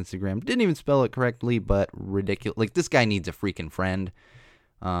spell Instagram. Didn't even spell it correctly, but ridiculous. Like, this guy needs a freaking friend.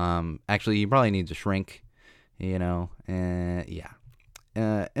 Actually, he probably needs a shrink, yeah.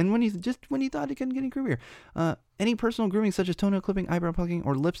 And when he thought it couldn't get any creepier, any personal grooming such as toenail clipping, eyebrow plucking,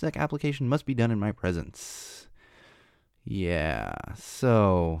 or lipstick application must be done in my presence. Yeah,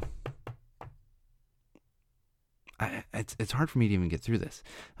 so it's hard for me to even get through this.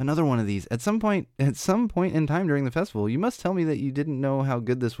 Another one of these. At some point in time during the festival, you must tell me that you didn't know how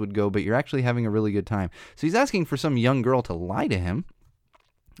good this would go, but you're actually having a really good time. So he's asking for some young girl to lie to him.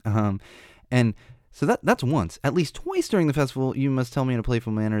 And so that's once. At least twice during the festival, you must tell me in a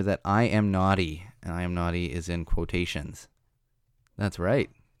playful manner that I am naughty. And I am naughty is in quotations. That's right.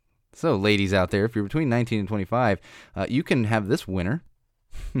 So, ladies out there, if you're between 19 and 25, you can have this winner.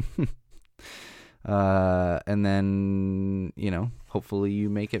 And then, hopefully you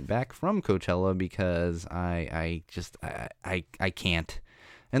make it back from Coachella, because I can't.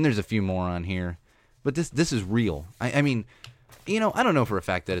 And there's a few more on here. But this is real. I mean, I don't know for a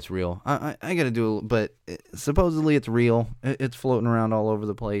fact that it's real. I got to do it, but supposedly it's real. It's floating around all over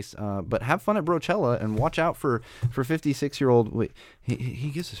the place. But have fun at Brochella and watch out for 56-year-old. Wait, he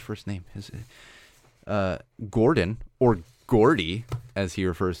gives his first name. Gordon, or Gordy, as he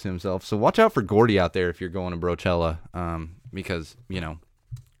refers to himself. So watch out for Gordy out there if you're going to Brochella, because,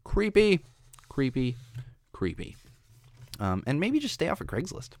 creepy. And maybe just stay off of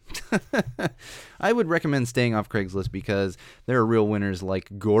Craigslist. I would recommend staying off Craigslist, because there are real winners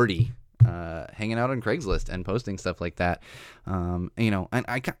like Gordy hanging out on Craigslist and posting stuff like that. And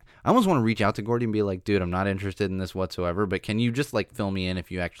I almost want to reach out to Gordy and be like, dude, I'm not interested in this whatsoever, but can you just fill me in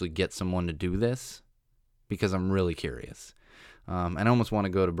if you actually get someone to do this? Because I'm really curious. And I almost want to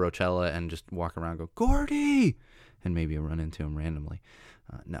go to Brochella and just walk around and go, Gordy! And maybe run into him randomly.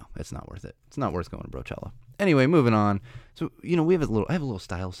 No, it's not worth it. It's not worth going to Brochella. Anyway, moving on. So, I have a little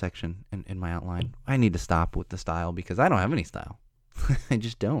style section in my outline. I need to stop with the style because I don't have any style. I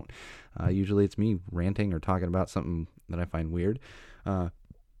just don't. Usually it's me ranting or talking about something that I find weird.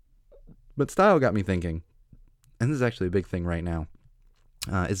 But style got me thinking, and this is actually a big thing right now,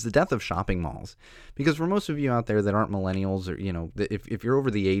 is the death of shopping malls. Because for most of you out there that aren't millennials, or, if you're over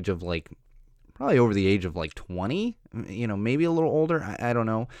the age of probably over the age of 20, maybe a little older, I don't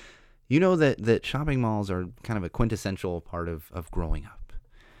know. That shopping malls are kind of a quintessential part of growing up.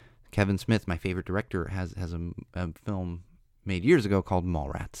 Kevin Smith, my favorite director, has a film made years ago called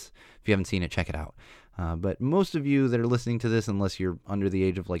Mallrats. If you haven't seen it, check it out. But most of you that are listening to this, unless you're under the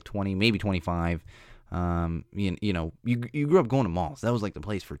age of 20, maybe 25, you grew up going to malls. That was the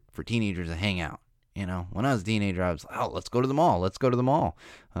place for teenagers to hang out. When I was a teenager, I was like, oh, let's go to the mall. Let's go to the mall.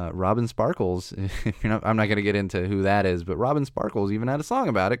 Robin Sparkles, I'm not going to get into who that is, but Robin Sparkles even had a song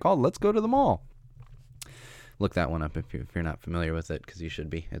about it called Let's Go to the Mall. Look that one up if you're not familiar with it, because you should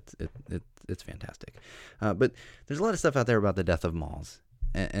be. It's fantastic. But there's a lot of stuff out there about the death of malls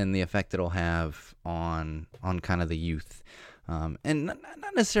and the effect it'll have on kind of the youth. And not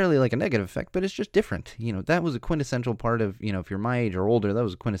necessarily a negative effect, but it's just different. That was a quintessential part of, if you're my age or older, that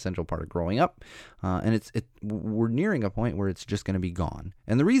was a quintessential part of growing up. And we're nearing a point where it's just going to be gone.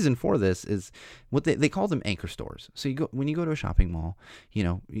 And the reason for this is what they call them anchor stores. So when you go to a shopping mall,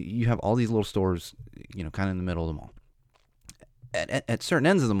 you have all these little stores, kind of in the middle of the mall. At certain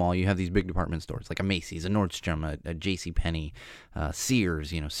ends of the mall, you have these big department stores, like a Macy's, a Nordstrom, a JCPenney,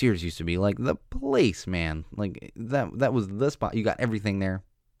 Sears. Sears used to be the place, man. That was the spot. You got everything there.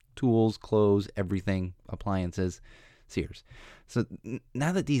 Tools, clothes, everything, appliances, Sears. So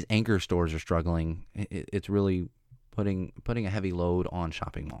now that these anchor stores are struggling, it's really putting a heavy load on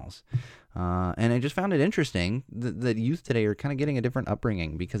shopping malls. And I just found it interesting that youth today are kind of getting a different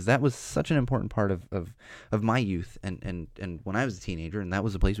upbringing, because that was such an important part of my youth and when I was a teenager, and that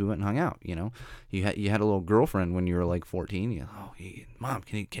was the place we went and hung out. You had a little girlfriend when you were 14. Mom,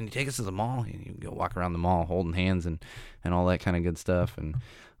 can you take us to the mall? You go walk around the mall holding hands and all that kind of good stuff. And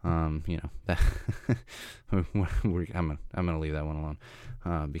that I'm gonna leave that one alone,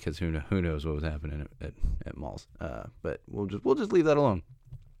 because who knows what was happening at malls. But we'll just leave that alone.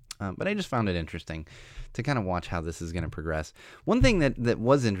 But I just found it interesting to kind of watch how this is going to progress. One thing that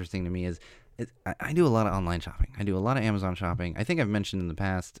was interesting to me is I do a lot of online shopping. I do a lot of Amazon shopping. I think I've mentioned in the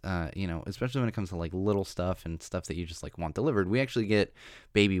past, especially when it comes to little stuff and stuff that you just want delivered. We actually get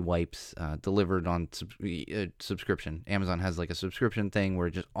baby wipes delivered on subscription. Amazon has a subscription thing where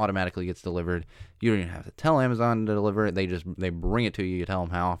it just automatically gets delivered. You don't even have to tell Amazon to deliver it. They bring it to you. You tell them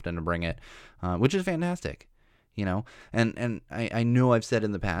how often to bring it, which is fantastic. And I know I've said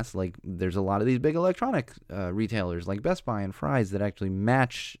in the past, there's a lot of these big electronic retailers like Best Buy and Fry's that actually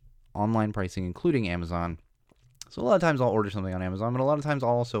match online pricing, including Amazon. So a lot of times I'll order something on Amazon, but a lot of times I'll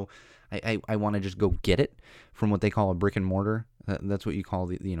also, I want to just go get it from what they call a brick and mortar. That's what you call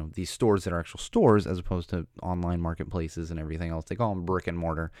these stores that are actual stores as opposed to online marketplaces and everything else. They call them brick and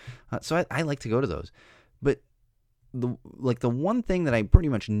mortar. So I like to go to those. But the one thing that I pretty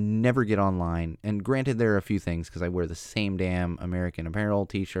much never get online, and granted there are a few things because I wear the same damn American Apparel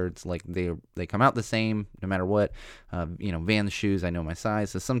t-shirts, like they come out the same no matter what. Vans shoes, I know my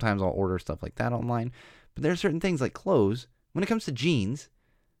size, so sometimes I'll order stuff like that online. But there are certain things like clothes. When it comes to jeans,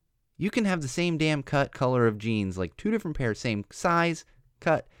 you can have the same damn cut, color of jeans, like 2 different pairs, same size,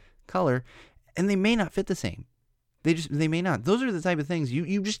 cut, color, and they may not fit the same. They may not. Those are the type of things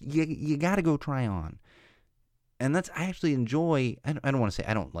you got to go try on. And I actually enjoy. I don't want to say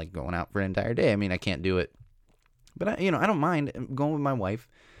I don't like going out for an entire day. I mean, I can't do it, but I don't mind going with my wife.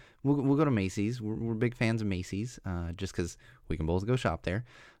 We'll go to Macy's. We're big fans of Macy's, just because we can both go shop there.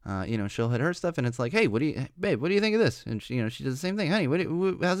 She'll hit her stuff, and it's like, hey, babe, what do you think of this? And she does the same thing. Honey,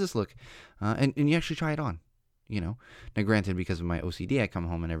 how's this look? And you actually try it on. Now granted, because of my OCD, I come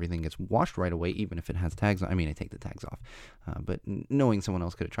home and everything gets washed right away, even if it has tags on. I mean, I take the tags off, but knowing someone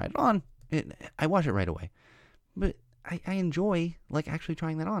else could have tried it on, I wash it right away. But I enjoy, actually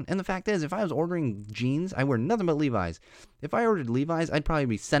trying that on. And the fact is, if I was ordering jeans, I wear nothing but Levi's. If I ordered Levi's, I'd probably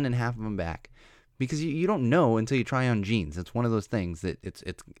be sending half of them back. Because you don't know until you try on jeans. It's one of those things that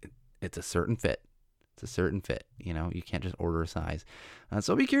it's a certain fit. It's a certain fit. You can't just order a size.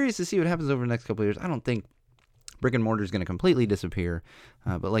 So I'll be curious to see what happens over the next couple of years. I don't think brick and mortar is going to completely disappear.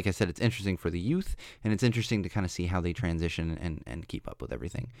 But like I said, it's interesting for the youth, and it's interesting to kind of see how they transition and keep up with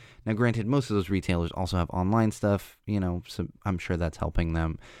everything. Now, granted, most of those retailers also have online stuff, so I'm sure that's helping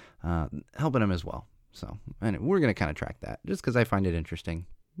them as well. So, and we're going to kind of track that just because I find it interesting.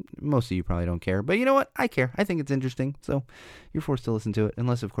 Most of you probably don't care, but you know what? I care. I think it's interesting, so you're forced to listen to it,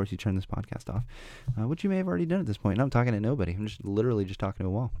 unless, of course, you turn this podcast off, which you may have already done at this point. And I'm talking to nobody. I'm just literally just talking to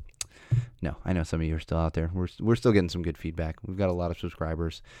a wall. No, I know some of you are still out there. We're still getting some good feedback. We've got a lot of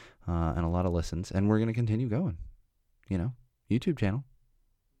subscribers and a lot of listens, and we're going to continue going. YouTube channel,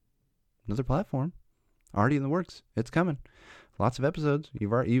 another platform, already in the works. It's coming. Lots of episodes.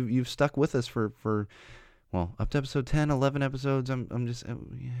 You've stuck with us for up to episode 10, 11 episodes.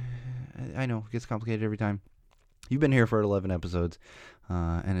 I know it gets complicated every time. You've been here for 11 episodes,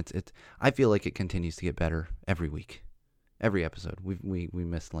 and I feel like it continues to get better every week. Every episode. We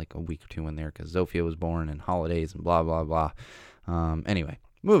missed like a week or two in there because Zofia was born and holidays and blah, blah, blah. Anyway,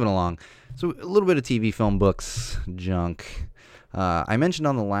 moving along. So a little bit of TV, film, books, junk. I mentioned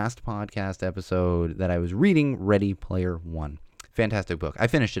on the last podcast episode that I was reading Ready Player One. Fantastic book. I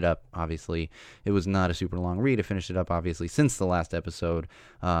finished it up, obviously. It was not a super long read. I finished it up, obviously, since the last episode.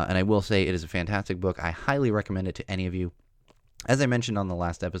 And I will say it is a fantastic book. I highly recommend it to any of you. As I mentioned on the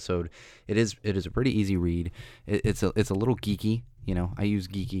last episode, it is a pretty easy read. It's a little geeky. I use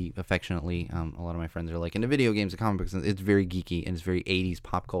geeky affectionately. A lot of my friends are like into video games and comic books. It's very geeky, and it's very 80s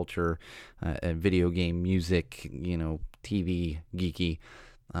pop culture, and video game music, TV geeky.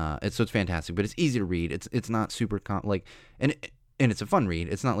 So it's fantastic, but it's easy to read. It's not super and it's a fun read.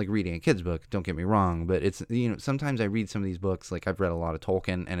 It's not like reading a kid's book. Don't get me wrong, but it's sometimes I read some of these books. Like I've read a lot of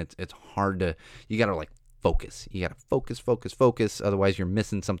Tolkien, and it's hard to. You got to focus. You got to focus. Otherwise, you're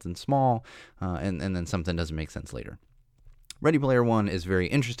missing something small, and then something doesn't make sense later. Ready Player One is very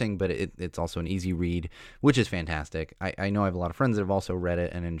interesting, but it's also an easy read, which is fantastic. I know I have a lot of friends that have also read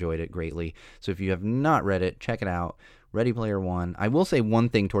it and enjoyed it greatly. So if you have not read it, check it out. Ready Player One. I will say one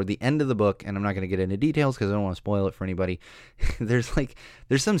thing toward the end of the book, and I'm not going to get into details because I don't want to spoil it for anybody. There's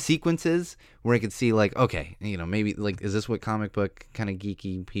some sequences where I could see okay, maybe is this what comic book kind of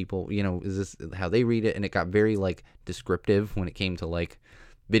geeky people, is this how they read it? And it got very descriptive when it came to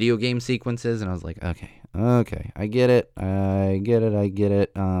video game sequences, and I was like, okay, I get it.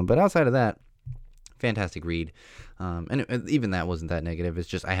 But outside of that, fantastic read. And even that wasn't that negative. It's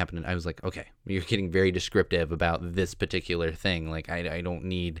just I was like, okay, you're getting very descriptive about this particular thing. I don't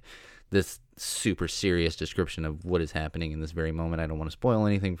need this super serious description of what is happening in this very moment. I don't want to spoil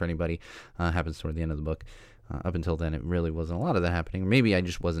anything for anybody. Happens toward the end of the book. Up until then, it really wasn't a lot of that happening. Maybe I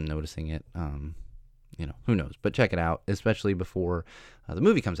just wasn't noticing it. Who knows? But check it out, especially before the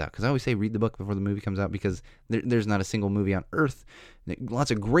movie comes out. Because I always say read the book before the movie comes out, because there's not a single movie on Earth.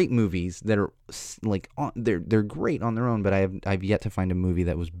 Lots of great movies that are they're great on their own, but I've yet to find a movie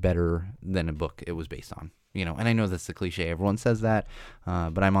that was better than a book it was based on. And I know that's the cliche. Everyone says that,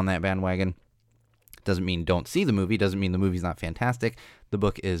 but I'm on that bandwagon. Doesn't mean don't see the movie. Doesn't mean the movie's not fantastic. The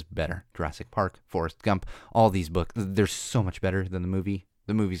book is better. Jurassic Park, Forrest Gump, all these books, they're so much better than the movie.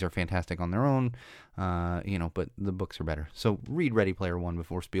 The movies are fantastic on their own, but the books are better. So read Ready Player One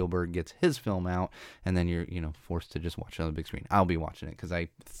before Spielberg gets his film out, and then you're, forced to just watch it on the big screen. I'll be watching it because I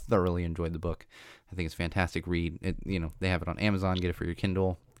thoroughly enjoyed the book. I think it's a fantastic read. They have it on Amazon. Get it for your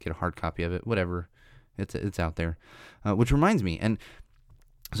Kindle. Get a hard copy of it. Whatever. It's out there. Which reminds me, and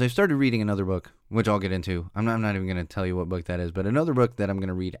so I started reading another book, which I'll get into. I'm not even going to tell you what book that is, but another book that I'm going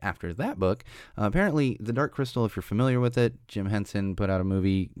to read after that book. Apparently, The Dark Crystal, if you're familiar with it, Jim Henson put out a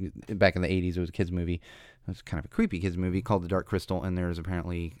movie back in the 80s. It was a kid's movie. It was kind of a creepy kid's movie called The Dark Crystal, and there's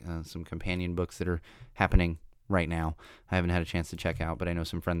apparently some companion books that are happening right now. I haven't had a chance to check out, but I know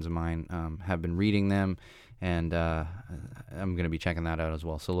some friends of mine have been reading them, and I'm going to be checking that out as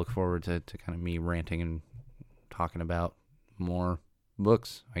well. So look forward to kind of me ranting and talking about more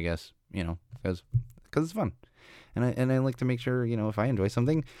books, I guess, because it's fun. And I like to make sure, if I enjoy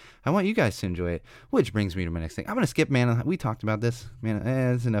something, I want you guys to enjoy it. Which brings me to my next thing. I'm going to skip we talked about this.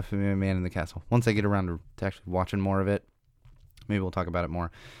 It's enough of Man in the Castle. Once I get around to actually watching more of it, maybe we'll talk about it more,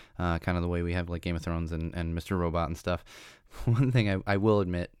 kind of the way we have like Game of Thrones and Mr. Robot and stuff. One thing I will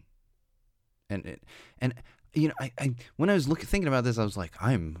admit, and I when I was thinking about this, I was like,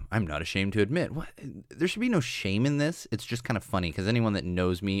 I'm not ashamed to admit, what, there should be no shame in this. It's just kind of funny because anyone that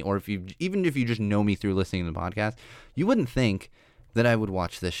knows me, or even if you just know me through listening to the podcast, you wouldn't think that I would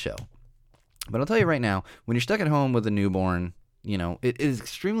watch this show. But I'll tell you right now, when you're stuck at home with a newborn, it is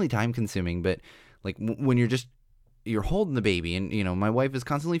extremely time consuming. But like when you're holding the baby, and my wife is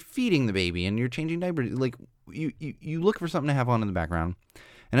constantly feeding the baby, and you're changing diapers, like you look for something to have on in the background.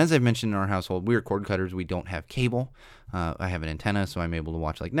 And as I've mentioned in our household, we are cord cutters. We don't have cable. I have an antenna, so I'm able to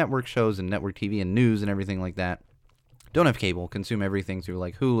watch like network shows and network TV and news and everything like that. Don't have cable. Consume everything through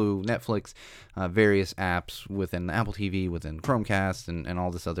like Hulu, Netflix, various apps within Apple TV, within Chromecast, and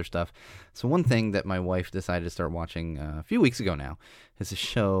all this other stuff. So one thing that my wife decided to start watching a few weeks ago now is a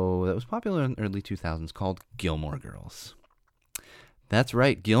show that was popular in the early 2000s called Gilmore Girls. That's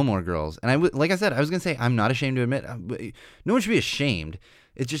right, Gilmore Girls. And like I said, I was going to say, I'm not ashamed to admit, no one should be ashamed.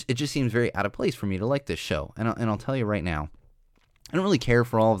 It just seems very out of place for me to like this show. And I'll tell you right now, I don't really care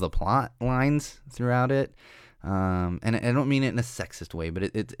for all of the plot lines throughout it. And I don't mean it in a sexist way, but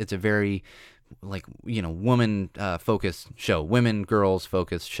it's a very, like, woman focused show, girls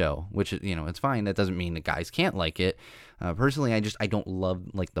focused show, which, it's fine. That doesn't mean that guys can't like it. Personally, I don't love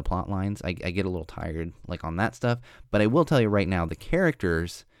like the plot lines. I get a little tired like on that stuff, but I will tell you right now, the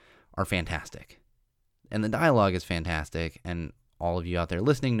characters are fantastic and the dialogue is fantastic. And all of you out there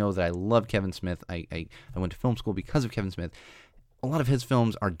listening know that I love Kevin Smith. I went to film school because of Kevin Smith. A lot of his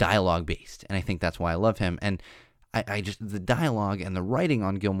films are dialogue based, and I think that's why I love him. And I just, the dialogue and the writing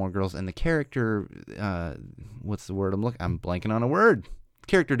on Gilmore Girls and the character, what's the word I'm blanking on a word.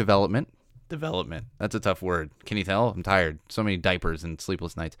 Character development. That's a tough word. Can you tell? I'm tired. So many diapers and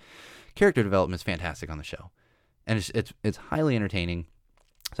sleepless nights. Character development is fantastic on the show, and it's highly entertaining.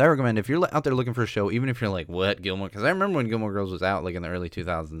 So I recommend, if you're out there looking for a show, even if you're like, what, Gilmore? Because I remember when Gilmore Girls was out, like in the early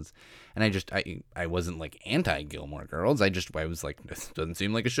 2000s, and I wasn't like anti-Gilmore Girls. I was like, this doesn't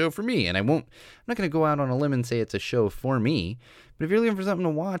seem like a show for me, and I'm not going to go out on a limb and say it's a show for me. But if you're looking for something to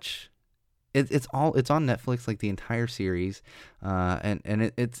watch, it's on Netflix, like the entire series, and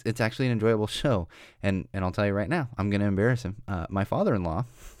it's actually an enjoyable show. And I'll tell you right now, I'm going to embarrass him. My father-in-law,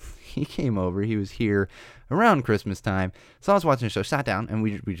 he came over. He was here around Christmas time. So I was watching the show, sat down, and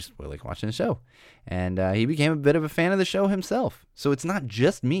we just were like watching the show. And he became a bit of a fan of the show himself. So it's not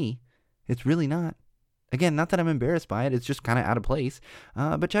just me. It's really not. Again, not that I'm embarrassed by it. It's just kind of out of place.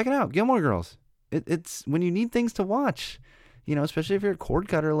 But check it out, Gilmore Girls. It's when you need things to watch, especially if you're a cord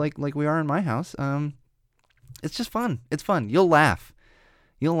cutter like we are in my house. It's just fun. It's fun. You'll laugh.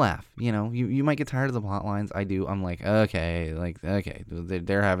 You might get tired of the plot lines. I do. I'm like, okay,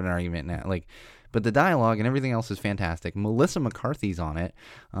 they're having an argument now. But the dialogue and everything else is fantastic. Melissa McCarthy's on it.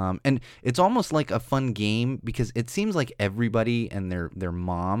 And it's almost like a fun game because it seems like everybody and their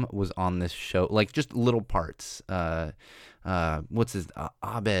mom was on this show, like just little parts. What's his,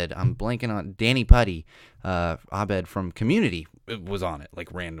 Abed, I'm blanking on, Danny Putty, Abed from Community was on it,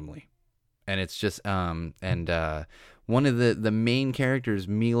 like randomly. And it's just, one of the main characters,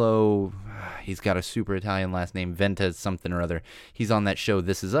 Milo, he's got a super Italian last name, Venta something or other. He's on that show,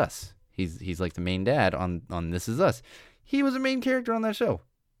 This Is Us. He's like the main dad on This Is Us. He was a main character on that show.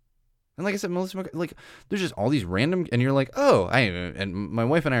 And like I said, Melissa McCarthy, like, there's just all these random, and you're like, and my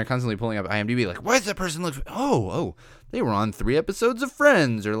wife and I are constantly pulling up IMDb, like, why does that person look, they were on 3 episodes of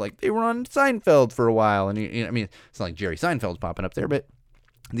Friends, or like they were on Seinfeld for a while. And it's not like Jerry Seinfeld's popping up there, but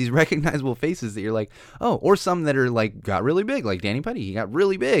these recognizable faces that you're like, oh, or some that are like got really big, like Danny Putty. He got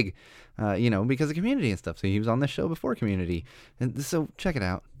really big, because of Community and stuff. So he was on this show before Community, and so check it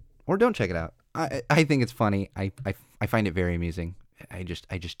out, or don't check it out. I think it's funny. I find it very amusing. I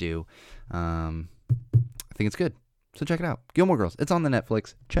just do. I think it's good. So check it out. Gilmore Girls. It's on the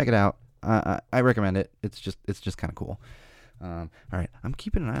Netflix. Check it out. I recommend it. It's just kind of cool. All right, I'm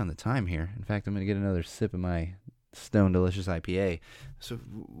keeping an eye on the time here. In fact, I'm gonna get another sip of my Stone Delicious IPA. So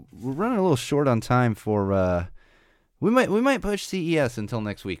we're running a little short on time for. We might push CES until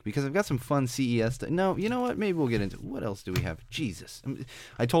next week because I've got some fun CES. No, you know what? Maybe we'll get into what else do we have? Jesus,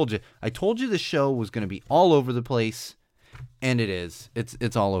 I told you the show was going to be all over the place, and it is.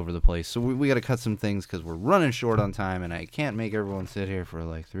 It's all over the place. So we got to cut some things because we're running short on time, and I can't make everyone sit here for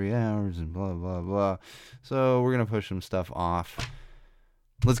like 3 hours and blah blah blah. So we're gonna push some stuff off.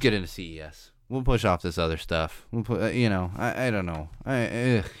 Let's get into CES. We'll push off this other stuff. We'll put, I don't know.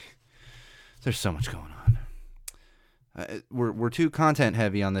 There's so much going on. We're too content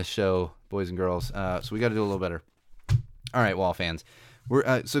heavy on this show, boys and girls. So we got to do a little better. All right, Wall fans.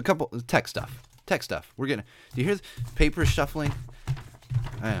 So a couple tech stuff. We're gonna. Do you hear the papers shuffling?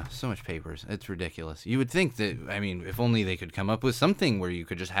 I know, so much papers. It's ridiculous. You would think that, if only they could come up with something where you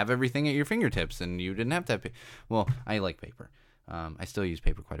could just have everything at your fingertips and you didn't have to have Well, I like paper. I still use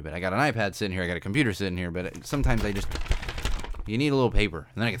paper quite a bit. I got an iPad sitting here. I got a computer sitting here. But sometimes you need a little paper.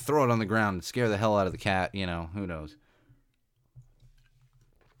 And then I can throw it on the ground and scare the hell out of the cat. Who knows.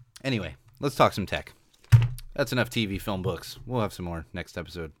 Anyway, let's talk some tech. That's enough TV, film, books. We'll have some more next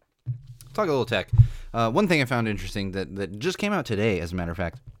episode. Talk a little tech. One thing I found interesting that just came out today, as a matter of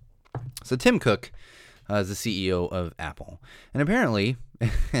fact. So Tim Cook is the CEO of Apple. And apparently,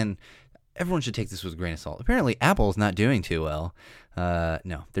 and everyone should take this with a grain of salt. Apparently, Apple's not doing too well.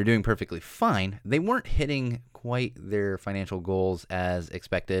 No, they're doing perfectly fine. They weren't hitting quite their financial goals as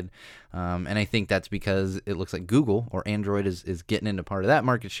expected. And I think that's because it looks like Google or Android is getting into part of that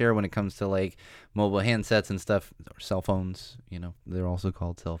market share when it comes to like mobile handsets and stuff, or cell phones. They're also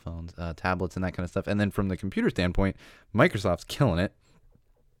called cell phones, tablets and that kind of stuff. And then from the computer standpoint, Microsoft's killing it.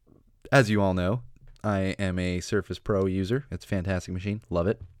 As you all know, I am a Surface Pro user. It's a fantastic machine. Love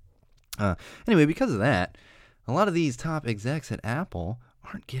it. Anyway, because of that, a lot of these top execs at Apple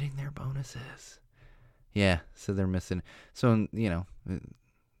aren't getting their bonuses. Yeah, so they're missing. So,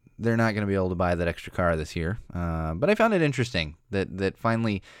 they're not going to be able to buy that extra car this year. But I found it interesting that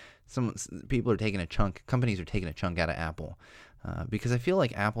finally people are taking a chunk, companies are taking a chunk out of Apple. Because I feel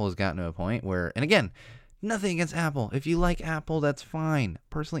like Apple has gotten to a point where, and again, nothing against Apple. If you like Apple, that's fine.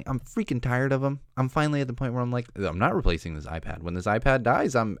 Personally, I'm freaking tired of them. I'm finally at the point where I'm like, I'm not replacing this iPad. When this iPad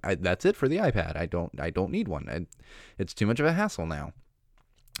dies, that's it for the iPad. I don't need one. It's too much of a hassle now.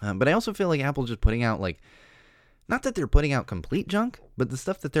 But I also feel like Apple's just putting out not that they're putting out complete junk, but the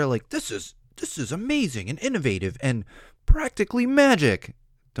stuff that they're like, this is amazing and innovative and practically magic.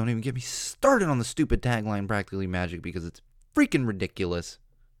 Don't even get me started on the stupid tagline, practically magic, because it's freaking ridiculous.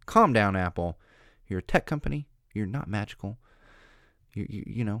 Calm down, Apple. You're a tech company. You're not magical.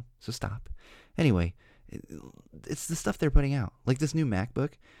 So stop. Anyway, it's the stuff they're putting out. Like this new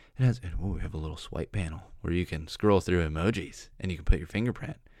MacBook. We have a little swipe panel where you can scroll through emojis and you can put your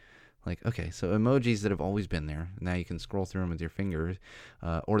fingerprint. Like, okay, so emojis that have always been there. Now you can scroll through them with your fingers,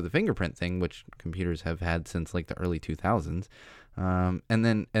 or the fingerprint thing, which computers have had since like the early 2000s.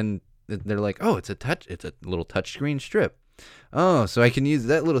 And they're like, oh, it's a little touchscreen strip. Oh, so I can use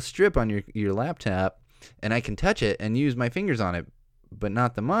that little strip on your laptop, and I can touch it and use my fingers on it, but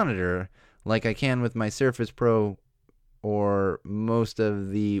not the monitor, like I can with my Surface Pro or most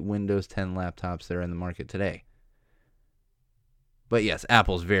of the Windows 10 laptops that are in the market today. But yes,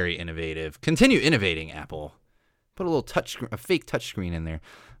 Apple's very innovative. Continue innovating, Apple. Put a fake touchscreen in there.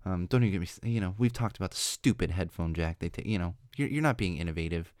 Don't even get me. We've talked about the stupid headphone jack. You're not being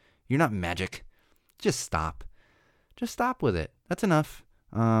innovative. You're not magic. Just stop. Just stop with it. That's enough.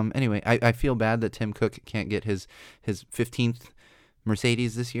 Anyway, I feel bad that Tim Cook can't get his 15th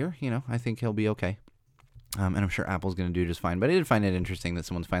Mercedes this year. I think he'll be okay. And I'm sure Apple's going to do just fine. But I did find it interesting that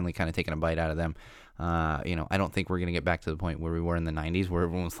someone's finally kind of taken a bite out of them. I don't think we're going to get back to the point where we were in the 90s where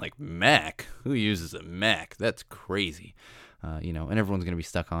everyone was like, Mac? Who uses a Mac? That's crazy. And everyone's going to be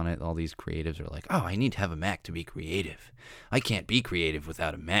stuck on it. All these creatives are like, oh, I need to have a Mac to be creative. I can't be creative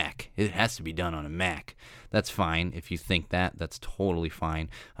without a Mac. It has to be done on a Mac. That's fine. If you think that, that's totally fine.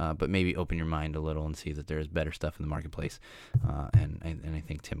 But maybe open your mind a little and see that there is better stuff in the marketplace. And I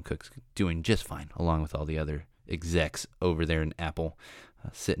think Tim Cook's doing just fine, along with all the other execs over there in Apple,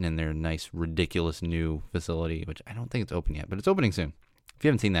 sitting in their nice, ridiculous new facility, which I don't think it's open yet, but it's opening soon. If you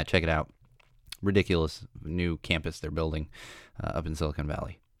haven't seen that, check it out. Ridiculous new campus they're building up in Silicon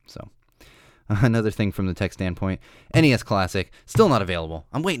Valley. So another thing from the tech standpoint, NES Classic, still not available.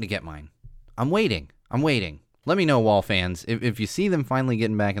 I'm waiting to get mine. I'm waiting. Let me know, Wall fans, if you see them finally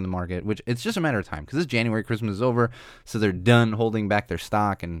getting back in the market, which it's just a matter of time, because this January Christmas is over, so they're done holding back their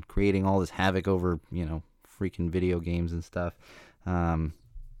stock and creating all this havoc over, freaking video games and stuff. But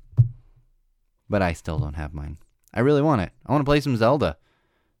I still don't have mine. I really want it. I want to play some Zelda.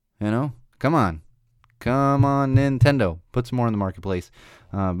 Come on, Nintendo. Put some more in the marketplace.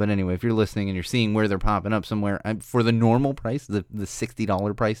 But anyway, if you're listening and you're seeing where they're popping up somewhere, for the normal price, the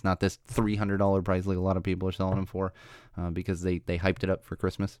 $60 price, not this $300 price like a lot of people are selling them for, because they hyped it up for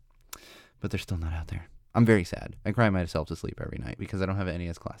Christmas. But they're still not out there. I'm very sad. I cry myself to sleep every night because I don't have an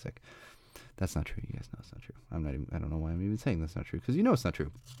NES Classic. That's not true. You guys know it's not true. I don't know why I'm even saying that's not true, because it's not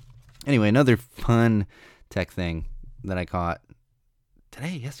true. Anyway, another fun tech thing that I caught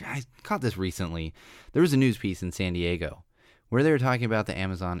yesterday, I caught this recently. There was a news piece in San Diego where they were talking about the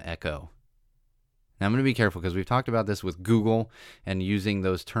Amazon Echo. Now, I'm going to be careful because we've talked about this with Google and using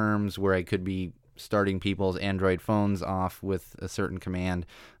those terms where I could be starting people's Android phones off with a certain command.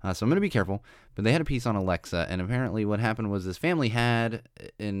 So I'm going to be careful. But they had a piece on Alexa, and apparently what happened was this family had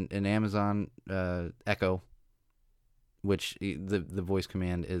an Amazon Echo, which the voice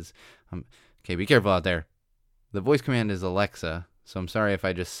command is, okay, be careful out there. The voice command is Alexa, so I'm sorry if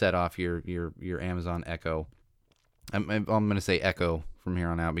I just set off your Amazon Echo. I'm going to say Echo from here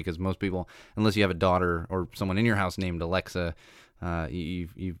on out, because most people, unless you have a daughter or someone in your house named Alexa,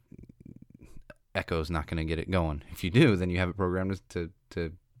 Echo's not going to get it going. If you do, then you have it programmed to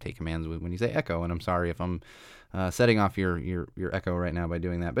take commands when you say Echo, and I'm sorry if I'm setting off your Echo right now by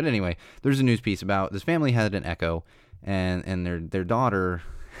doing that. But anyway, there's a news piece about this family had an Echo, and their daughter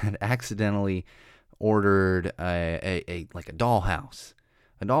had accidentally ordered a dollhouse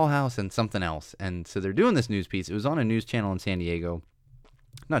and something else. And so they're doing this news piece. It was on a news channel in San Diego.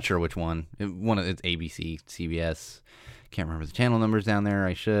 Not sure which one. It's ABC, CBS. Can't remember the channel numbers down there.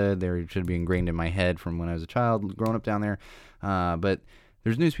 They should be ingrained in my head from when I was a child growing up down there. But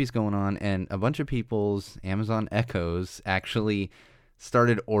there's a news piece going on, and a bunch of people's Amazon Echoes actually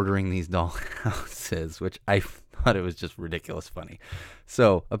started ordering these dollhouses, which I thought it was just ridiculous funny.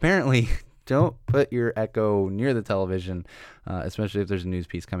 So apparently, don't put your Echo near the television, especially if there's a news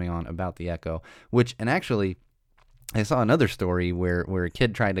piece coming on about the Echo. And actually, I saw another story where a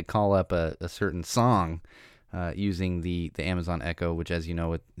kid tried to call up a certain song using the Amazon Echo, which, as you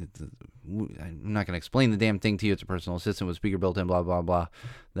know, I'm not going to explain the damn thing to you. It's a personal assistant with speaker built in, blah, blah, blah.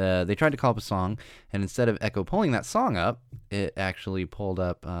 They tried to call up a song, and instead of Echo pulling that song up, it actually pulled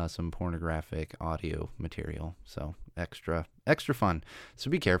up some pornographic audio material. So extra fun. So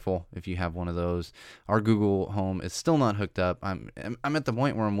be careful if you have one of those. Our Google Home is still not hooked up. I'm at the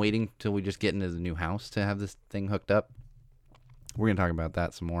point where I'm waiting till we just get into the new house to have this thing hooked up. We're going to talk about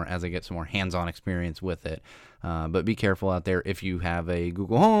that some more as I get some more hands-on experience with it. But be careful out there if you have a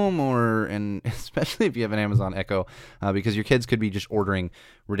Google Home and especially if you have an Amazon Echo, because your kids could be just ordering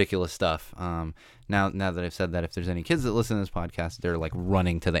ridiculous stuff. Now that I've said that, if there's any kids that listen to this podcast, they're like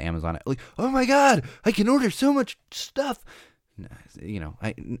running to the Amazon, like, oh my God, I can order so much stuff.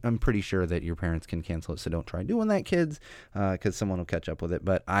 I'm pretty sure that your parents can cancel it, so don't try doing that, kids, because someone will catch up with it.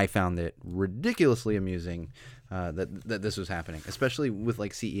 But I found it ridiculously amusing that this was happening, especially with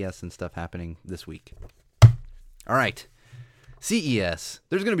like CES and stuff happening this week. All right, CES.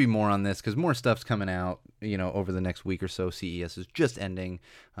 There's going to be more on this because more stuff's coming out, over the next week or so. CES is just ending,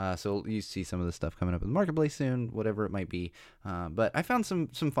 so you see some of the stuff coming up in the marketplace soon, whatever it might be. But I found some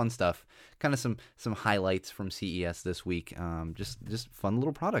fun stuff, kind of some highlights from CES this week. Just fun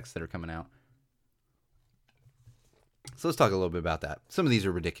little products that are coming out. So let's talk a little bit about that. Some of these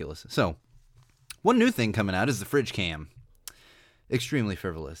are ridiculous. So one new thing coming out is the Fridge Cam. Extremely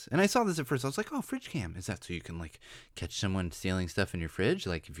frivolous. And I saw this at first. I was like, oh, Fridge Cam. Is that so you can like catch someone stealing stuff in your fridge?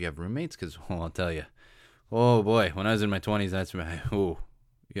 Like if you have roommates? Because, I'll tell you. Oh boy, when I was in my 20s, you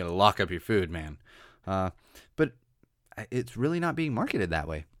gotta lock up your food, man. But it's really not being marketed that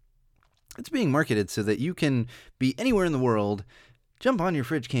way. It's being marketed so that you can be anywhere in the world, jump on your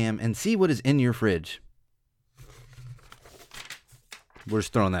Fridge Cam, and see what is in your fridge. We're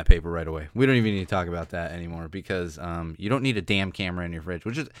just throwing that paper right away. We don't even need to talk about that anymore because you don't need a damn camera in your fridge.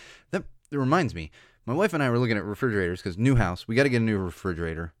 That reminds me. My wife and I were looking at refrigerators because new house, we got to get a new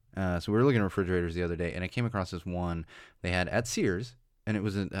refrigerator. So we were looking at refrigerators the other day, and I came across this one they had at Sears, and it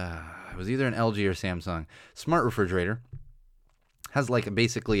was either an LG or Samsung smart refrigerator. Has like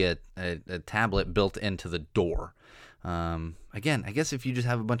basically a tablet built into the door. Again, I guess if you just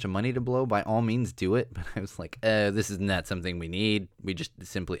have a bunch of money to blow, by all means do it. But I was like, this is not something we need. We just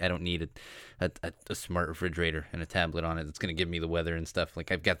simply, I don't need a smart refrigerator and a tablet on it that's going to give me the weather and stuff.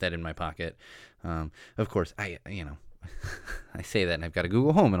 Like, I've got that in my pocket. Of course, I say that and I've got a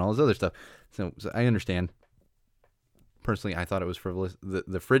Google Home and all this other stuff. So I understand. Personally, I thought it was frivolous.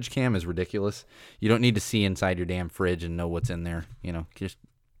 The fridge cam is ridiculous. You don't need to see inside your damn fridge and know what's in there. Just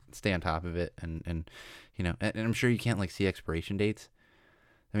stay on top of it, and I'm sure you can't like see expiration dates.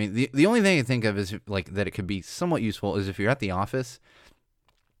 I mean, the only thing I think of is like that it could be somewhat useful is if you're at the office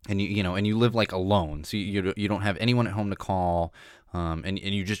and you live like alone, so you don't have anyone at home to call, and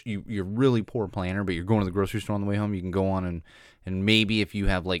you're really poor planner, but you're going to the grocery store on the way home. You can go on and maybe if you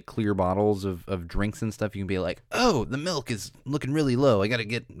have like clear bottles of drinks and stuff, you can be like, oh, the milk is looking really low. I got to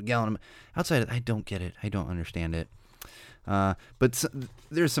get a gallon. Outside, I don't get it. I don't understand it. But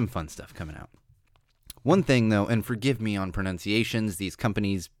there's some fun stuff coming out. One thing though, and forgive me on pronunciations, these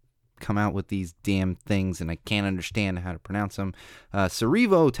companies come out with these damn things and I can't understand how to pronounce them.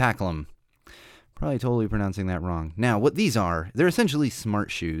 Cerevotaclum. Probably totally pronouncing that wrong. Now, what these are, they're essentially smart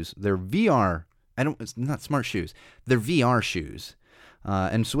shoes. They're VR. It's not smart shoes. They're VR shoes.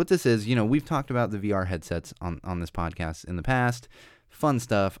 And so what this is, we've talked about the VR headsets on this podcast in the past. Fun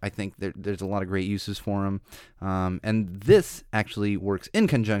stuff. I think there's a lot of great uses for them. And this actually works in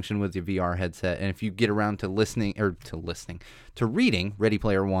conjunction with your VR headset. And if you get around to reading Ready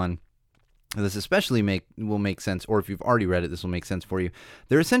Player One, this especially will make sense, or if you've already read it, this will make sense for you.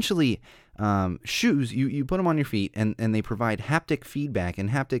 They're essentially shoes. You put them on your feet, and they provide haptic feedback. And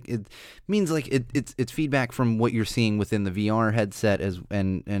haptic, it means like it's feedback from what you're seeing within the VR headset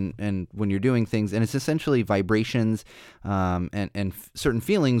and when you're doing things. And it's essentially vibrations and certain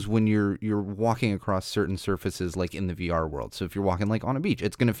feelings when you're walking across certain surfaces, like in the VR world. So if you're walking like on a beach,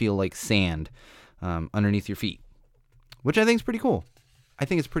 it's going to feel like sand underneath your feet, which I think is pretty cool. I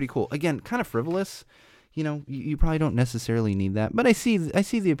think it's pretty cool. Again, kind of frivolous. You probably don't necessarily need that, but I see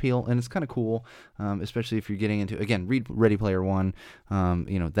the appeal, and it's kind of cool, especially if you're getting into, again, read Ready Player One.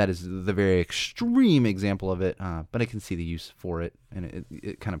 That is the very extreme example of it, but I can see the use for it, and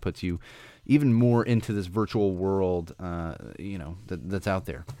it kind of puts you even more into this virtual world, that's out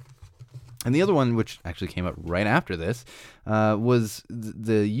there. And the other one, which actually came up right after this, was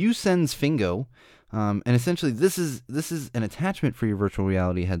the uSense Fingo. And essentially, this is an attachment for your virtual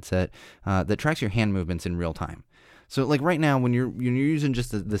reality headset that tracks your hand movements in real time. So, like right now, when you're using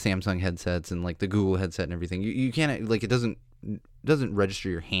just the Samsung headsets and like the Google headset and everything, you can't, like, it doesn't register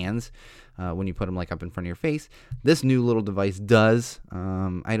your hands when you put them like up in front of your face. This new little device does.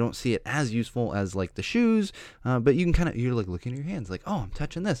 I don't see it as useful as like the shoes, but you can you're like looking at your hands like, oh, I'm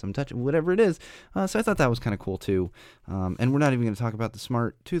touching this, I'm touching whatever it is. So I thought that was kind of cool too. And we're not even going to talk about the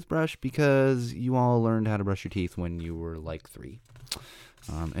smart toothbrush because you all learned how to brush your teeth when you were like 3.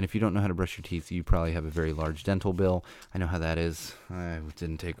 And if you don't know how to brush your teeth, you probably have a very large dental bill. I know how that is. I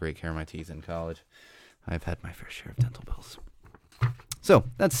didn't take great care of my teeth in college. I've had my fair share of dental bills. So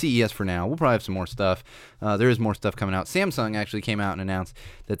that's CES for now. We'll probably have some more stuff. There is more stuff coming out. Samsung actually came out and announced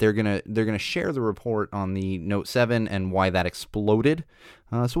that they're gonna share the report on the Note 7 and why that exploded.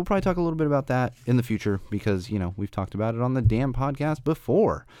 So we'll probably talk a little bit about that in the future because we've talked about it on the damn podcast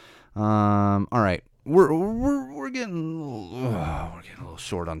before. All right, we're getting a little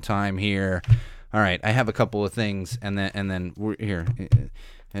short on time here. All right, I have a couple of things, and then we're here.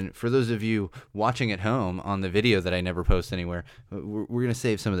 And for those of you watching at home on the video that I never post anywhere, we're going to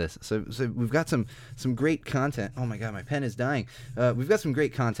save some of this. So we've got some great content. Oh my God, my pen is dying. We've got some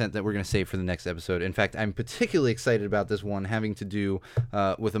great content that we're going to save for the next episode. In fact, I'm particularly excited about this one having to do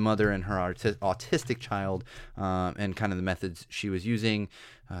with a mother and her autistic child and kind of the methods she was using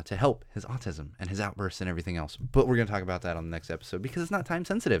to help his autism and his outbursts and everything else. But we're going to talk about that on the next episode because it's not time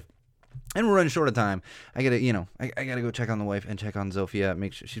sensitive. And we're running short of time. I gotta go check on the wife and check on Zofia.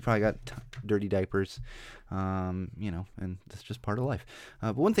 Make sure she's probably got dirty diapers, and that's just part of life.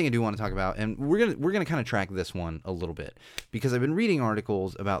 But one thing I do want to talk about, and we're gonna kind of track this one a little bit because I've been reading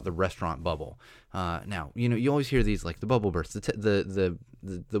articles about the restaurant bubble. Now, you always hear these like the bubble burst, the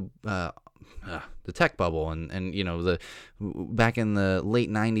tech bubble, and back in the late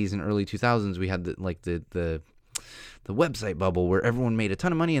 90s and early 2000s we had the website bubble where everyone made a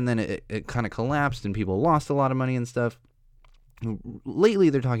ton of money and then it kind of collapsed and people lost a lot of money and stuff. Lately,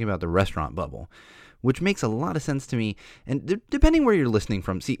 they're talking about the restaurant bubble, which makes a lot of sense to me. And depending where you're listening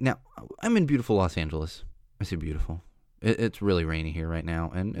from, see, now I'm in beautiful Los Angeles. I say beautiful. It's really rainy here right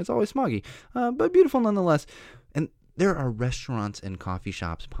now and it's always smoggy, but beautiful nonetheless. And there are restaurants and coffee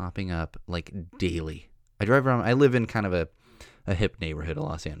shops popping up like daily. I drive around. I live in kind of a hip neighborhood of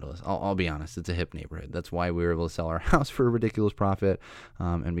Los Angeles. I'll be honest, it's a hip neighborhood. That's why we were able to sell our house for a ridiculous profit,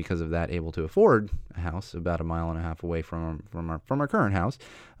 and because of that, able to afford a house about a mile and a half away from our current house,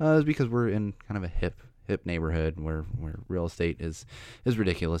 is because we're in kind of a hip neighborhood where real estate is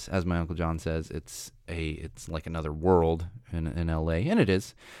ridiculous. As my Uncle John says, it's like another world in LA, and it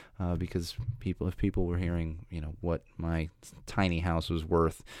is, because if people were hearing, what my tiny house was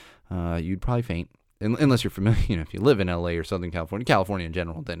worth, you'd probably faint. Unless you're familiar, if you live in LA or Southern California in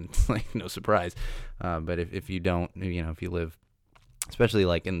general, then it's like no surprise. But if you don't, if you live, especially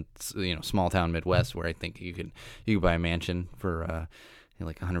like in small town Midwest, where I think you could buy a mansion for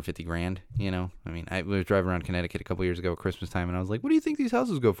like $150,000. I mean, I was driving around Connecticut a couple years ago at Christmas time, and I was like, what do you think these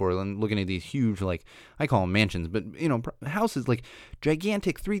houses go for? And looking at these huge, like, I call them mansions, but houses like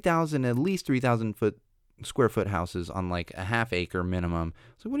gigantic at least 3,000 square foot houses on like a half acre minimum.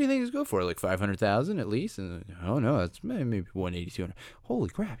 So what do you think these go for? Like 500,000 at least? And oh no, that's maybe 180, 200. Holy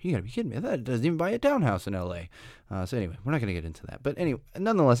crap, you gotta be kidding me. That doesn't even buy a townhouse in LA. So anyway, we're not gonna get into that. But anyway,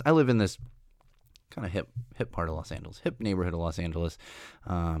 nonetheless, I live in this kind of hip part of Los Angeles, hip neighborhood of Los Angeles.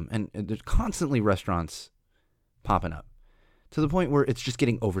 And there's constantly restaurants popping up, to the point where it's just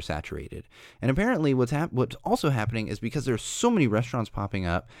getting oversaturated. And apparently what's also happening is because there's so many restaurants popping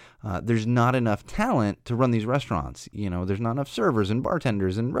up, there's not enough talent to run these restaurants. There's not enough servers and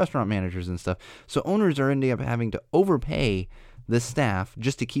bartenders and restaurant managers and stuff. So owners are ending up having to overpay the staff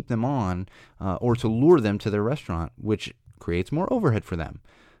just to keep them on, or to lure them to their restaurant, which creates more overhead for them.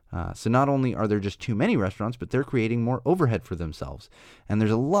 So not only are there just too many restaurants, but they're creating more overhead for themselves. And there's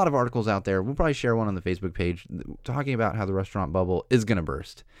a lot of articles out there. We'll probably share one on the Facebook page talking about how the restaurant bubble is going to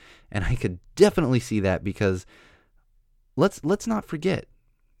burst. And I could definitely see that, because let's not forget,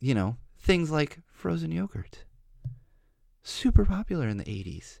 things like frozen yogurt. Super popular in the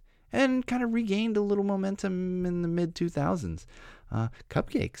 80s and kind of regained a little momentum in the mid 2000s.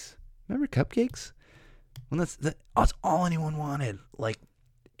 Cupcakes. Remember cupcakes? When that's all anyone wanted. Like,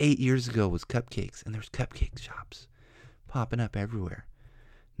 8 years ago was cupcakes, and there's cupcake shops popping up everywhere.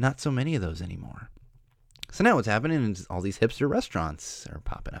 Not so many of those anymore. So now what's happening is all these hipster restaurants are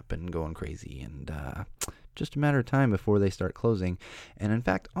popping up and going crazy, and just a matter of time before they start closing. And in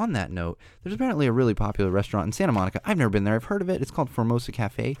fact, on that note, there's apparently a really popular restaurant in Santa Monica. I've never been there. I've heard of it. It's called Formosa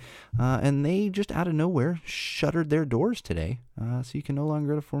Cafe, and they just out of nowhere shuttered their doors today. So you can no longer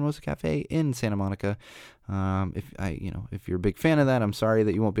go to Formosa Cafe in Santa Monica. If you're a big fan of that, I'm sorry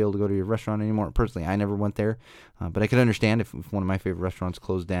that you won't be able to go to your restaurant anymore. Personally, I never went there, but I could understand if one of my favorite restaurants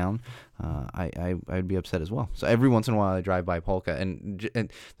closed down. I'd be upset as well. So every once in a while, I drive by Polka, and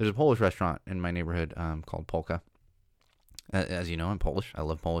there's a Polish restaurant in my neighborhood called Polka. As you know, I'm Polish. I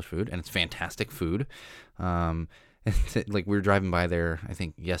love Polish food, and it's fantastic food. Like, we were driving by there, I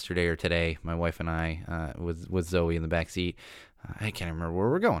think yesterday or today, my wife and I, with Zoe in the back seat. I can't remember where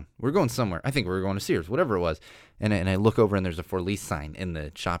we're going. We're going somewhere. I think we were going to Sears, whatever it was. And I look over, and there's a for lease sign in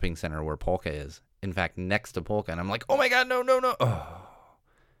the shopping center where Polka is. In fact, next to Polka. And I'm like, oh my God, no. Oh.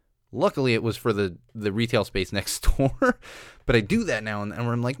 Luckily, it was for the retail space next door. But I do that now, and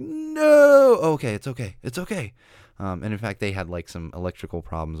I'm like, no. Okay, it's okay. And in fact, they had like some electrical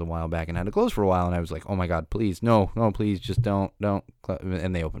problems a while back and had to close for a while. And I was like, oh my God, please, no, please, just don't.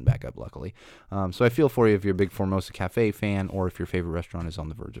 And they opened back up, luckily. So I feel for you if you're a big Formosa Cafe fan, or if your favorite restaurant is on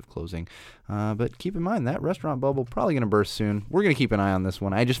the verge of closing. But keep in mind, that restaurant bubble probably going to burst soon. We're going to keep an eye on this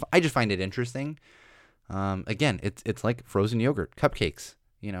one. I just find it interesting. Again, it's like frozen yogurt, cupcakes.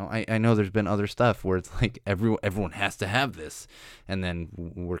 I know there's been other stuff where it's like everyone has to have this, and then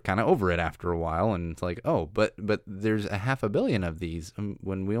we're kind of over it after a while, and it's like, oh, but there's 500 million of these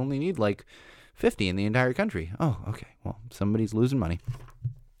when we only need like 50 in the entire country. Oh, okay. Well, somebody's losing money.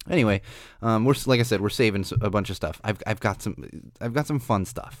 Anyway, like I said, we're saving a bunch of stuff. I've got some fun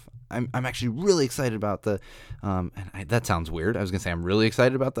stuff. I'm actually really excited about that sounds weird. I was gonna say I'm really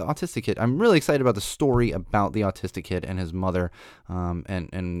excited about the autistic kid. I'm really excited about the story about the autistic kid and his mother,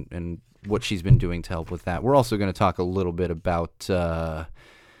 and what she's been doing to help with that. We're also going to talk a little bit about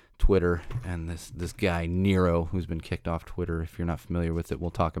Twitter and this guy Nero, who's been kicked off Twitter. If you're not familiar with it, we'll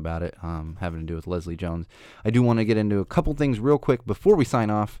talk about it, having to do with Leslie Jones. I do want to get into a couple things real quick before we sign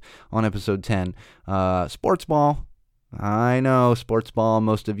off on episode 10. Sports ball. I know, sports ball,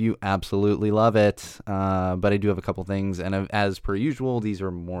 most of you absolutely love it, but I do have a couple things, and as per usual, these are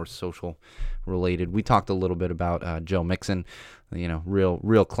more social related. We talked a little bit about Joe Mixon,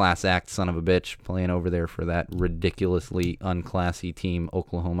 real class act son of a bitch, playing over there for that ridiculously unclassy team,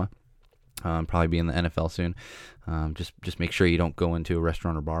 Oklahoma. Probably be in the NFL soon. Just make sure you don't go into a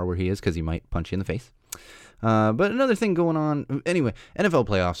restaurant or bar where he is, because he might punch you in the face. But another thing going on, anyway, NFL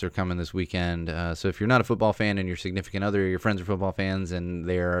playoffs are coming this weekend. So if you're not a football fan and your significant other, your friends are football fans, and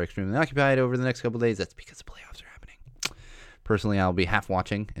they're extremely occupied over the next couple of days, that's because the playoffs are happening. Personally, I'll be half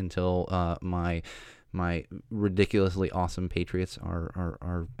watching until my ridiculously awesome Patriots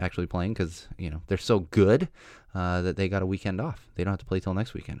are actually playing, because they're so good that they got a weekend off. They don't have to play till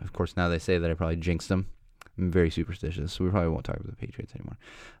next weekend. Of course, now they say that I probably jinxed them. I'm very superstitious, so we probably won't talk about the Patriots anymore.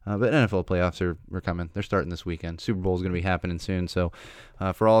 But NFL playoffs are coming. They're starting this weekend. Super Bowl is going to be happening soon. So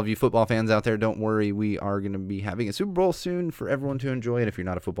for all of you football fans out there, don't worry. We are going to be having a Super Bowl soon for everyone to enjoy. And if you're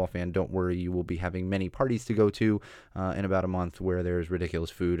not a football fan, don't worry. You will be having many parties to go to in about a month, where there's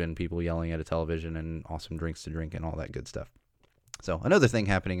ridiculous food and people yelling at a television and awesome drinks to drink and all that good stuff. So another thing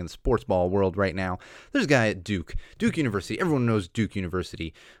happening in the sports ball world right now, there's a guy at Duke University. Everyone knows Duke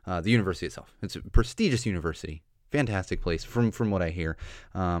University, the university itself. It's a prestigious university. Fantastic place from what I hear.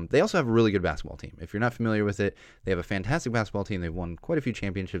 They also have a really good basketball team. If you're not familiar with it, they have a fantastic basketball team. They've won quite a few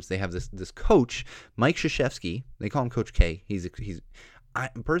championships. They have this coach, Mike Krzyzewski. They call him Coach K.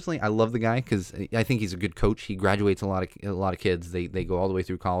 Personally, I love the guy because I think he's a good coach. He graduates a lot of kids. They go all the way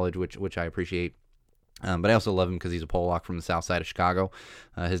through college, which I appreciate. But I also love him because he's a Polak from the south side of Chicago.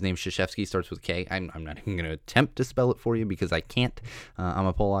 His name's Krzyzewski, starts with K. I'm not even going to attempt to spell it for you because I can't. I'm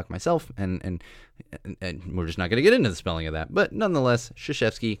a Polak myself, and we're just not going to get into the spelling of that. But nonetheless,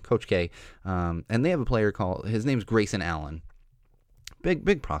 Krzyzewski, Coach K. And they have a player his name's Grayson Allen.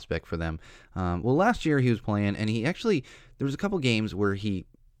 Big prospect for them. Well, last year he was playing, and there was a couple games where he,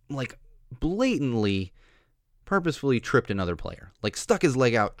 blatantly, purposefully tripped another player, stuck his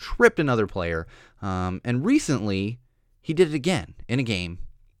leg out, tripped another player, and recently he did it again in a game,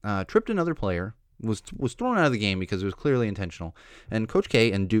 tripped another player, was thrown out of the game because it was clearly intentional, and Coach K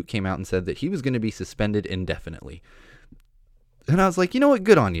and Duke came out and said that he was going to be suspended indefinitely. And I was like, you know what,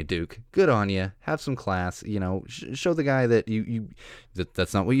 good on you, Duke, good on you, have some class, show the guy that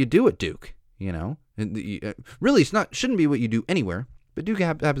that's not what you do at Duke, really shouldn't be what you do anywhere. But Duke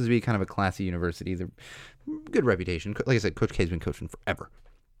happens to be kind of a classy university. They're good reputation. Like I said, Coach K's been coaching forever.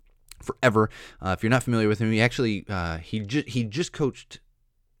 If you're not familiar with him, he actually he just coached.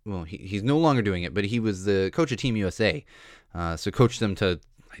 Well, he's no longer doing it, but he was the coach of Team USA. So coached them to,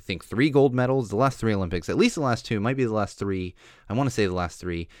 I think, 3 gold medals, the last 3 Olympics, at least the last 2, might be the last 3. I want to say the last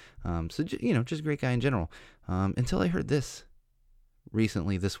 3. So just a great guy in general. Until I heard this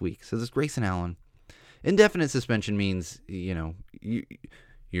recently this week. So this Grayson Allen. Indefinite suspension means, we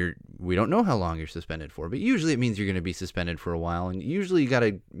don't know how long you're suspended for, but usually it means you're going to be suspended for a while, and usually you got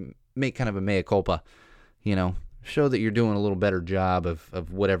to make kind of a mea culpa, show that you're doing a little better job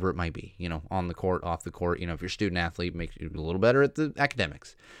of whatever it might be, on the court, off the court. If you're a student athlete, make you a little better at the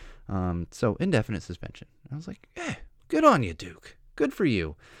academics. So indefinite suspension. I was like, good on you, Duke. Good for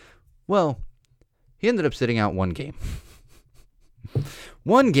you. Well, he ended up sitting out one game.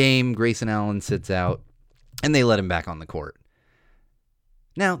 One game, Grayson Allen sits out, and they let him back on the court.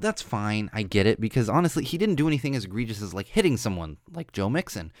 Now, that's fine. I get it, because honestly, he didn't do anything as egregious as hitting someone like Joe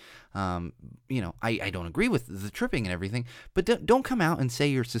Mixon. I don't agree with the tripping and everything, but don't come out and say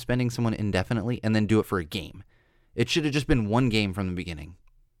you're suspending someone indefinitely and then do it for a game. It should have just been one game from the beginning.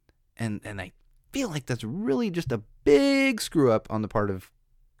 And I feel like that's really just a big screw up on the part of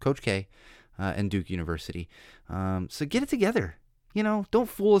Coach K and Duke University. So get it together. Don't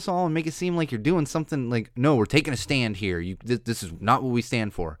fool us all and make it seem like you're doing something no, we're taking a stand here. This is not what we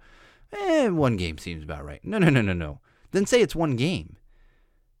stand for. One game seems about right. No. Then say it's one game.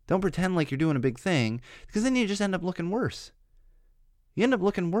 Don't pretend like you're doing a big thing, because then you just end up looking worse.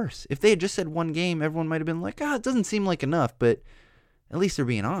 If they had just said one game, everyone might have been like, it doesn't seem like enough, but at least they're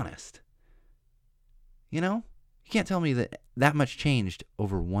being honest. You can't tell me that much changed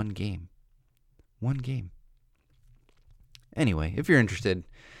over one game. One game. Anyway, if you're interested,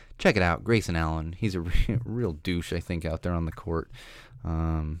 check it out. Grayson Allen. He's a real douche, I think, out there on the court.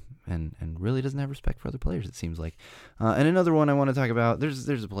 And really doesn't have respect for other players, it seems like. And another one I want to talk about, there's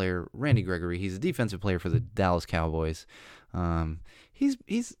a player, Randy Gregory. He's a defensive player for the Dallas Cowboys.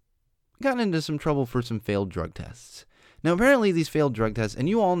 He's gotten into some trouble for some failed drug tests. Now, apparently these failed drug tests, and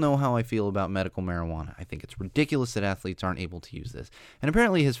you all know how I feel about medical marijuana. I think it's ridiculous that athletes aren't able to use this. And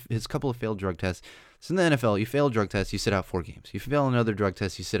apparently his couple of failed drug tests, so in the NFL, you fail a drug test, you sit out 4 games. You fail another drug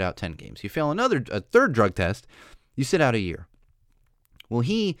test, you sit out 10 games. You fail a third drug test, you sit out a year. Well,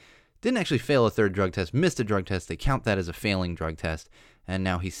 he didn't actually fail a third drug test, missed a drug test. They count that as a failing drug test, and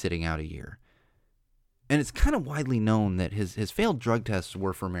now he's sitting out a year. And it's kind of widely known that his failed drug tests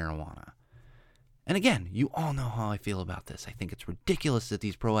were for marijuana. And again, you all know how I feel about this. I think it's ridiculous that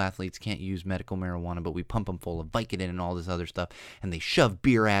these pro athletes can't use medical marijuana, but we pump them full of Vicodin and all this other stuff, and they shove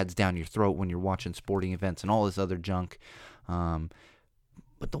beer ads down your throat when you're watching sporting events and all this other junk. But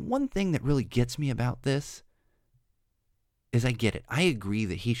the one thing that really gets me about this is I get it. I agree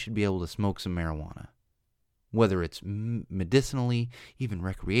that he should be able to smoke some marijuana, whether it's medicinally, even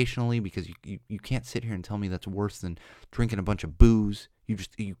recreationally, because you can't sit here and tell me that's worse than drinking a bunch of booze.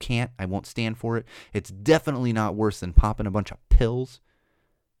 You can't. I won't stand for it. It's definitely not worse than popping a bunch of pills.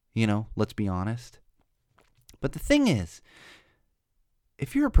 Let's be honest. But the thing is,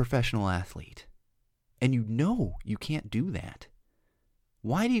 if you're a professional athlete and you know you can't do that,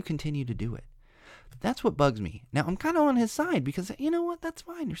 why do you continue to do it? That's what bugs me. Now, I'm kind of on his side because, you know what? That's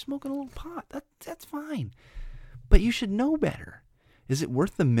fine. You're smoking a little pot. That's fine. But you should know better. Is it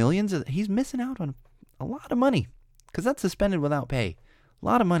worth the millions? He's missing out on a lot of money because that's suspended without pay. A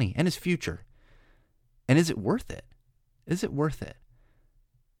lot of money and his future. And is it worth it? Is it worth it?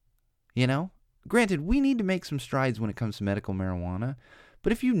 Granted, we need to make some strides when it comes to medical marijuana.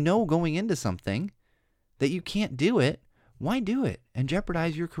 But if you know going into something that you can't do it, why do it and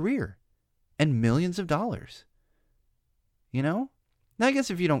jeopardize your career and millions of dollars? Now, I guess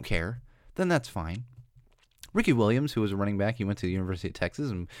if you don't care, then that's fine. Ricky Williams, who was a running back, he went to the University of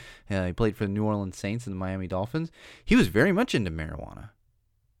Texas and he played for the New Orleans Saints and the Miami Dolphins. He was very much into marijuana.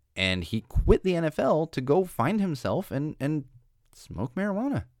 And he quit the NFL to go find himself and smoke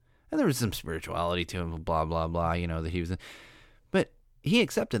marijuana. And there was some spirituality to him, blah, blah, blah, that he was. But he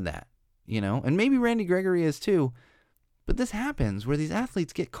accepted that, and maybe Randy Gregory is too. But this happens where these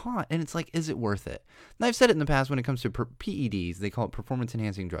athletes get caught, and it's like, is it worth it? And I've said it in the past when it comes to PEDs, they call it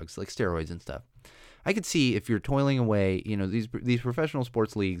performance-enhancing drugs, like steroids and stuff. I could see if you're toiling away, these professional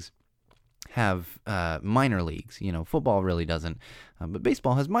sports leagues have minor leagues. Football really doesn't, but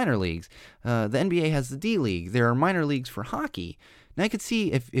baseball has minor leagues. The NBA has the D League. There are minor leagues for hockey. Now, I could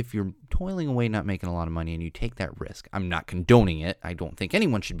see if you're toiling away, not making a lot of money, and you take that risk. I'm not condoning it. I don't think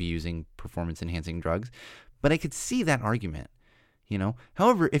anyone should be using performance-enhancing drugs, but I could see that argument,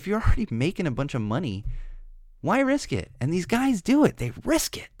 However, if you're already making a bunch of money, why risk it? And these guys do it. They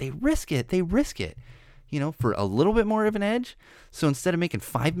risk it. They risk it. They risk it. For a little bit more of an edge. So instead of making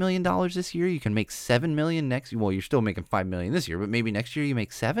 $5 million this year, you can make $7 million next. Well, you're still making $5 million this year, but maybe next year you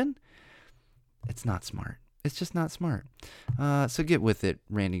make $7 million. It's not smart. It's just not smart. So get with it,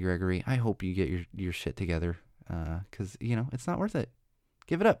 Randy Gregory. I hope you get your shit together, because it's not worth it.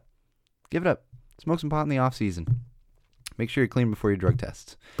 Give it up. Give it up. Smoke some pot in the off season. Make sure you're clean before your drug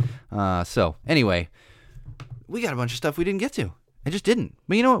tests. So anyway, we got a bunch of stuff we didn't get to. I just didn't.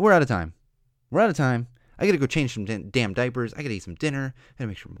 But you know what? We're out of time. I gotta go change some damn diapers. I gotta eat some dinner. I gotta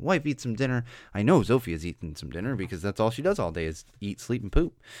make sure my wife eats some dinner. I know Zophia's eating some dinner because that's all she does all day is eat, sleep, and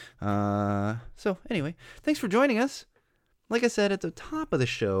poop. So anyway, thanks for joining us. Like I said at the top of the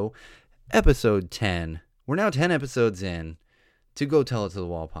show, episode 10. We're now 10 episodes in to Go Tell It to the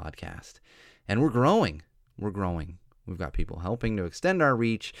Wall podcast. And we're growing. We've got people helping to extend our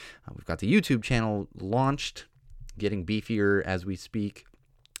reach. We've got the YouTube channel launched, getting beefier as we speak.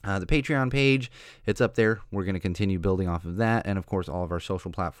 The Patreon page, it's up there. We're going to continue building off of that. And, of course, all of our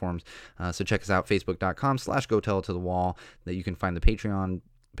social platforms. So check us out, facebook.com/GoTellItToTheWall, that you can find the Patreon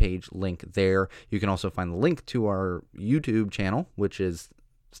page link there. You can also find the link to our YouTube channel, which is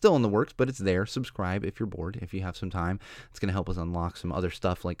still in the works, but it's there. Subscribe if you're bored, if you have some time. It's going to help us unlock some other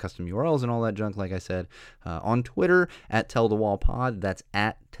stuff like custom URLs and all that junk, like I said. On Twitter, @TellTheWallPod. That's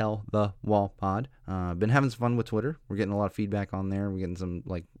 @TellTheWallPod. Been having some fun with Twitter. We're getting a lot of feedback on there. We're getting some,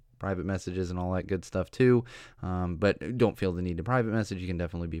 private messages and all that good stuff, too. But don't feel the need to private message. You can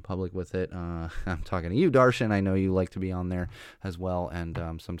definitely be public with it. I'm talking to you, Darshan. I know you like to be on there as well, and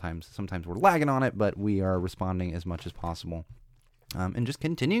sometimes we're lagging on it, but we are responding as much as possible. And just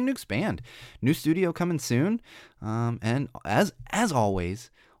continuing to expand. New studio coming soon. And as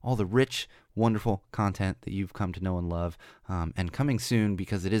always, all the rich, wonderful content that you've come to know and love. And coming soon,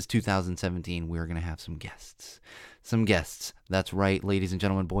 because it is 2017, we're going to have some guests. That's right, ladies and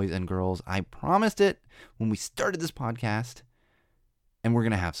gentlemen, boys and girls. I promised it when we started this podcast, and we're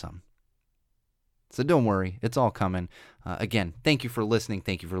going to have some. So don't worry, it's all coming. Again, thank you for listening.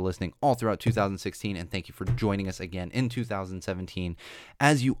 Thank you for listening all throughout 2016, and thank you for joining us again in 2017.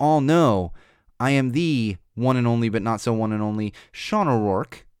 As you all know, I am the one and only, but not so one and only, Sean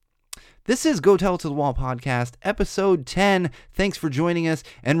O'Rourke. This is Go Tell It to the Wall podcast, episode 10. Thanks for joining us,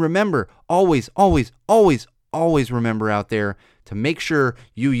 and remember, always remember out there to make sure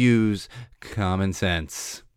you use common sense.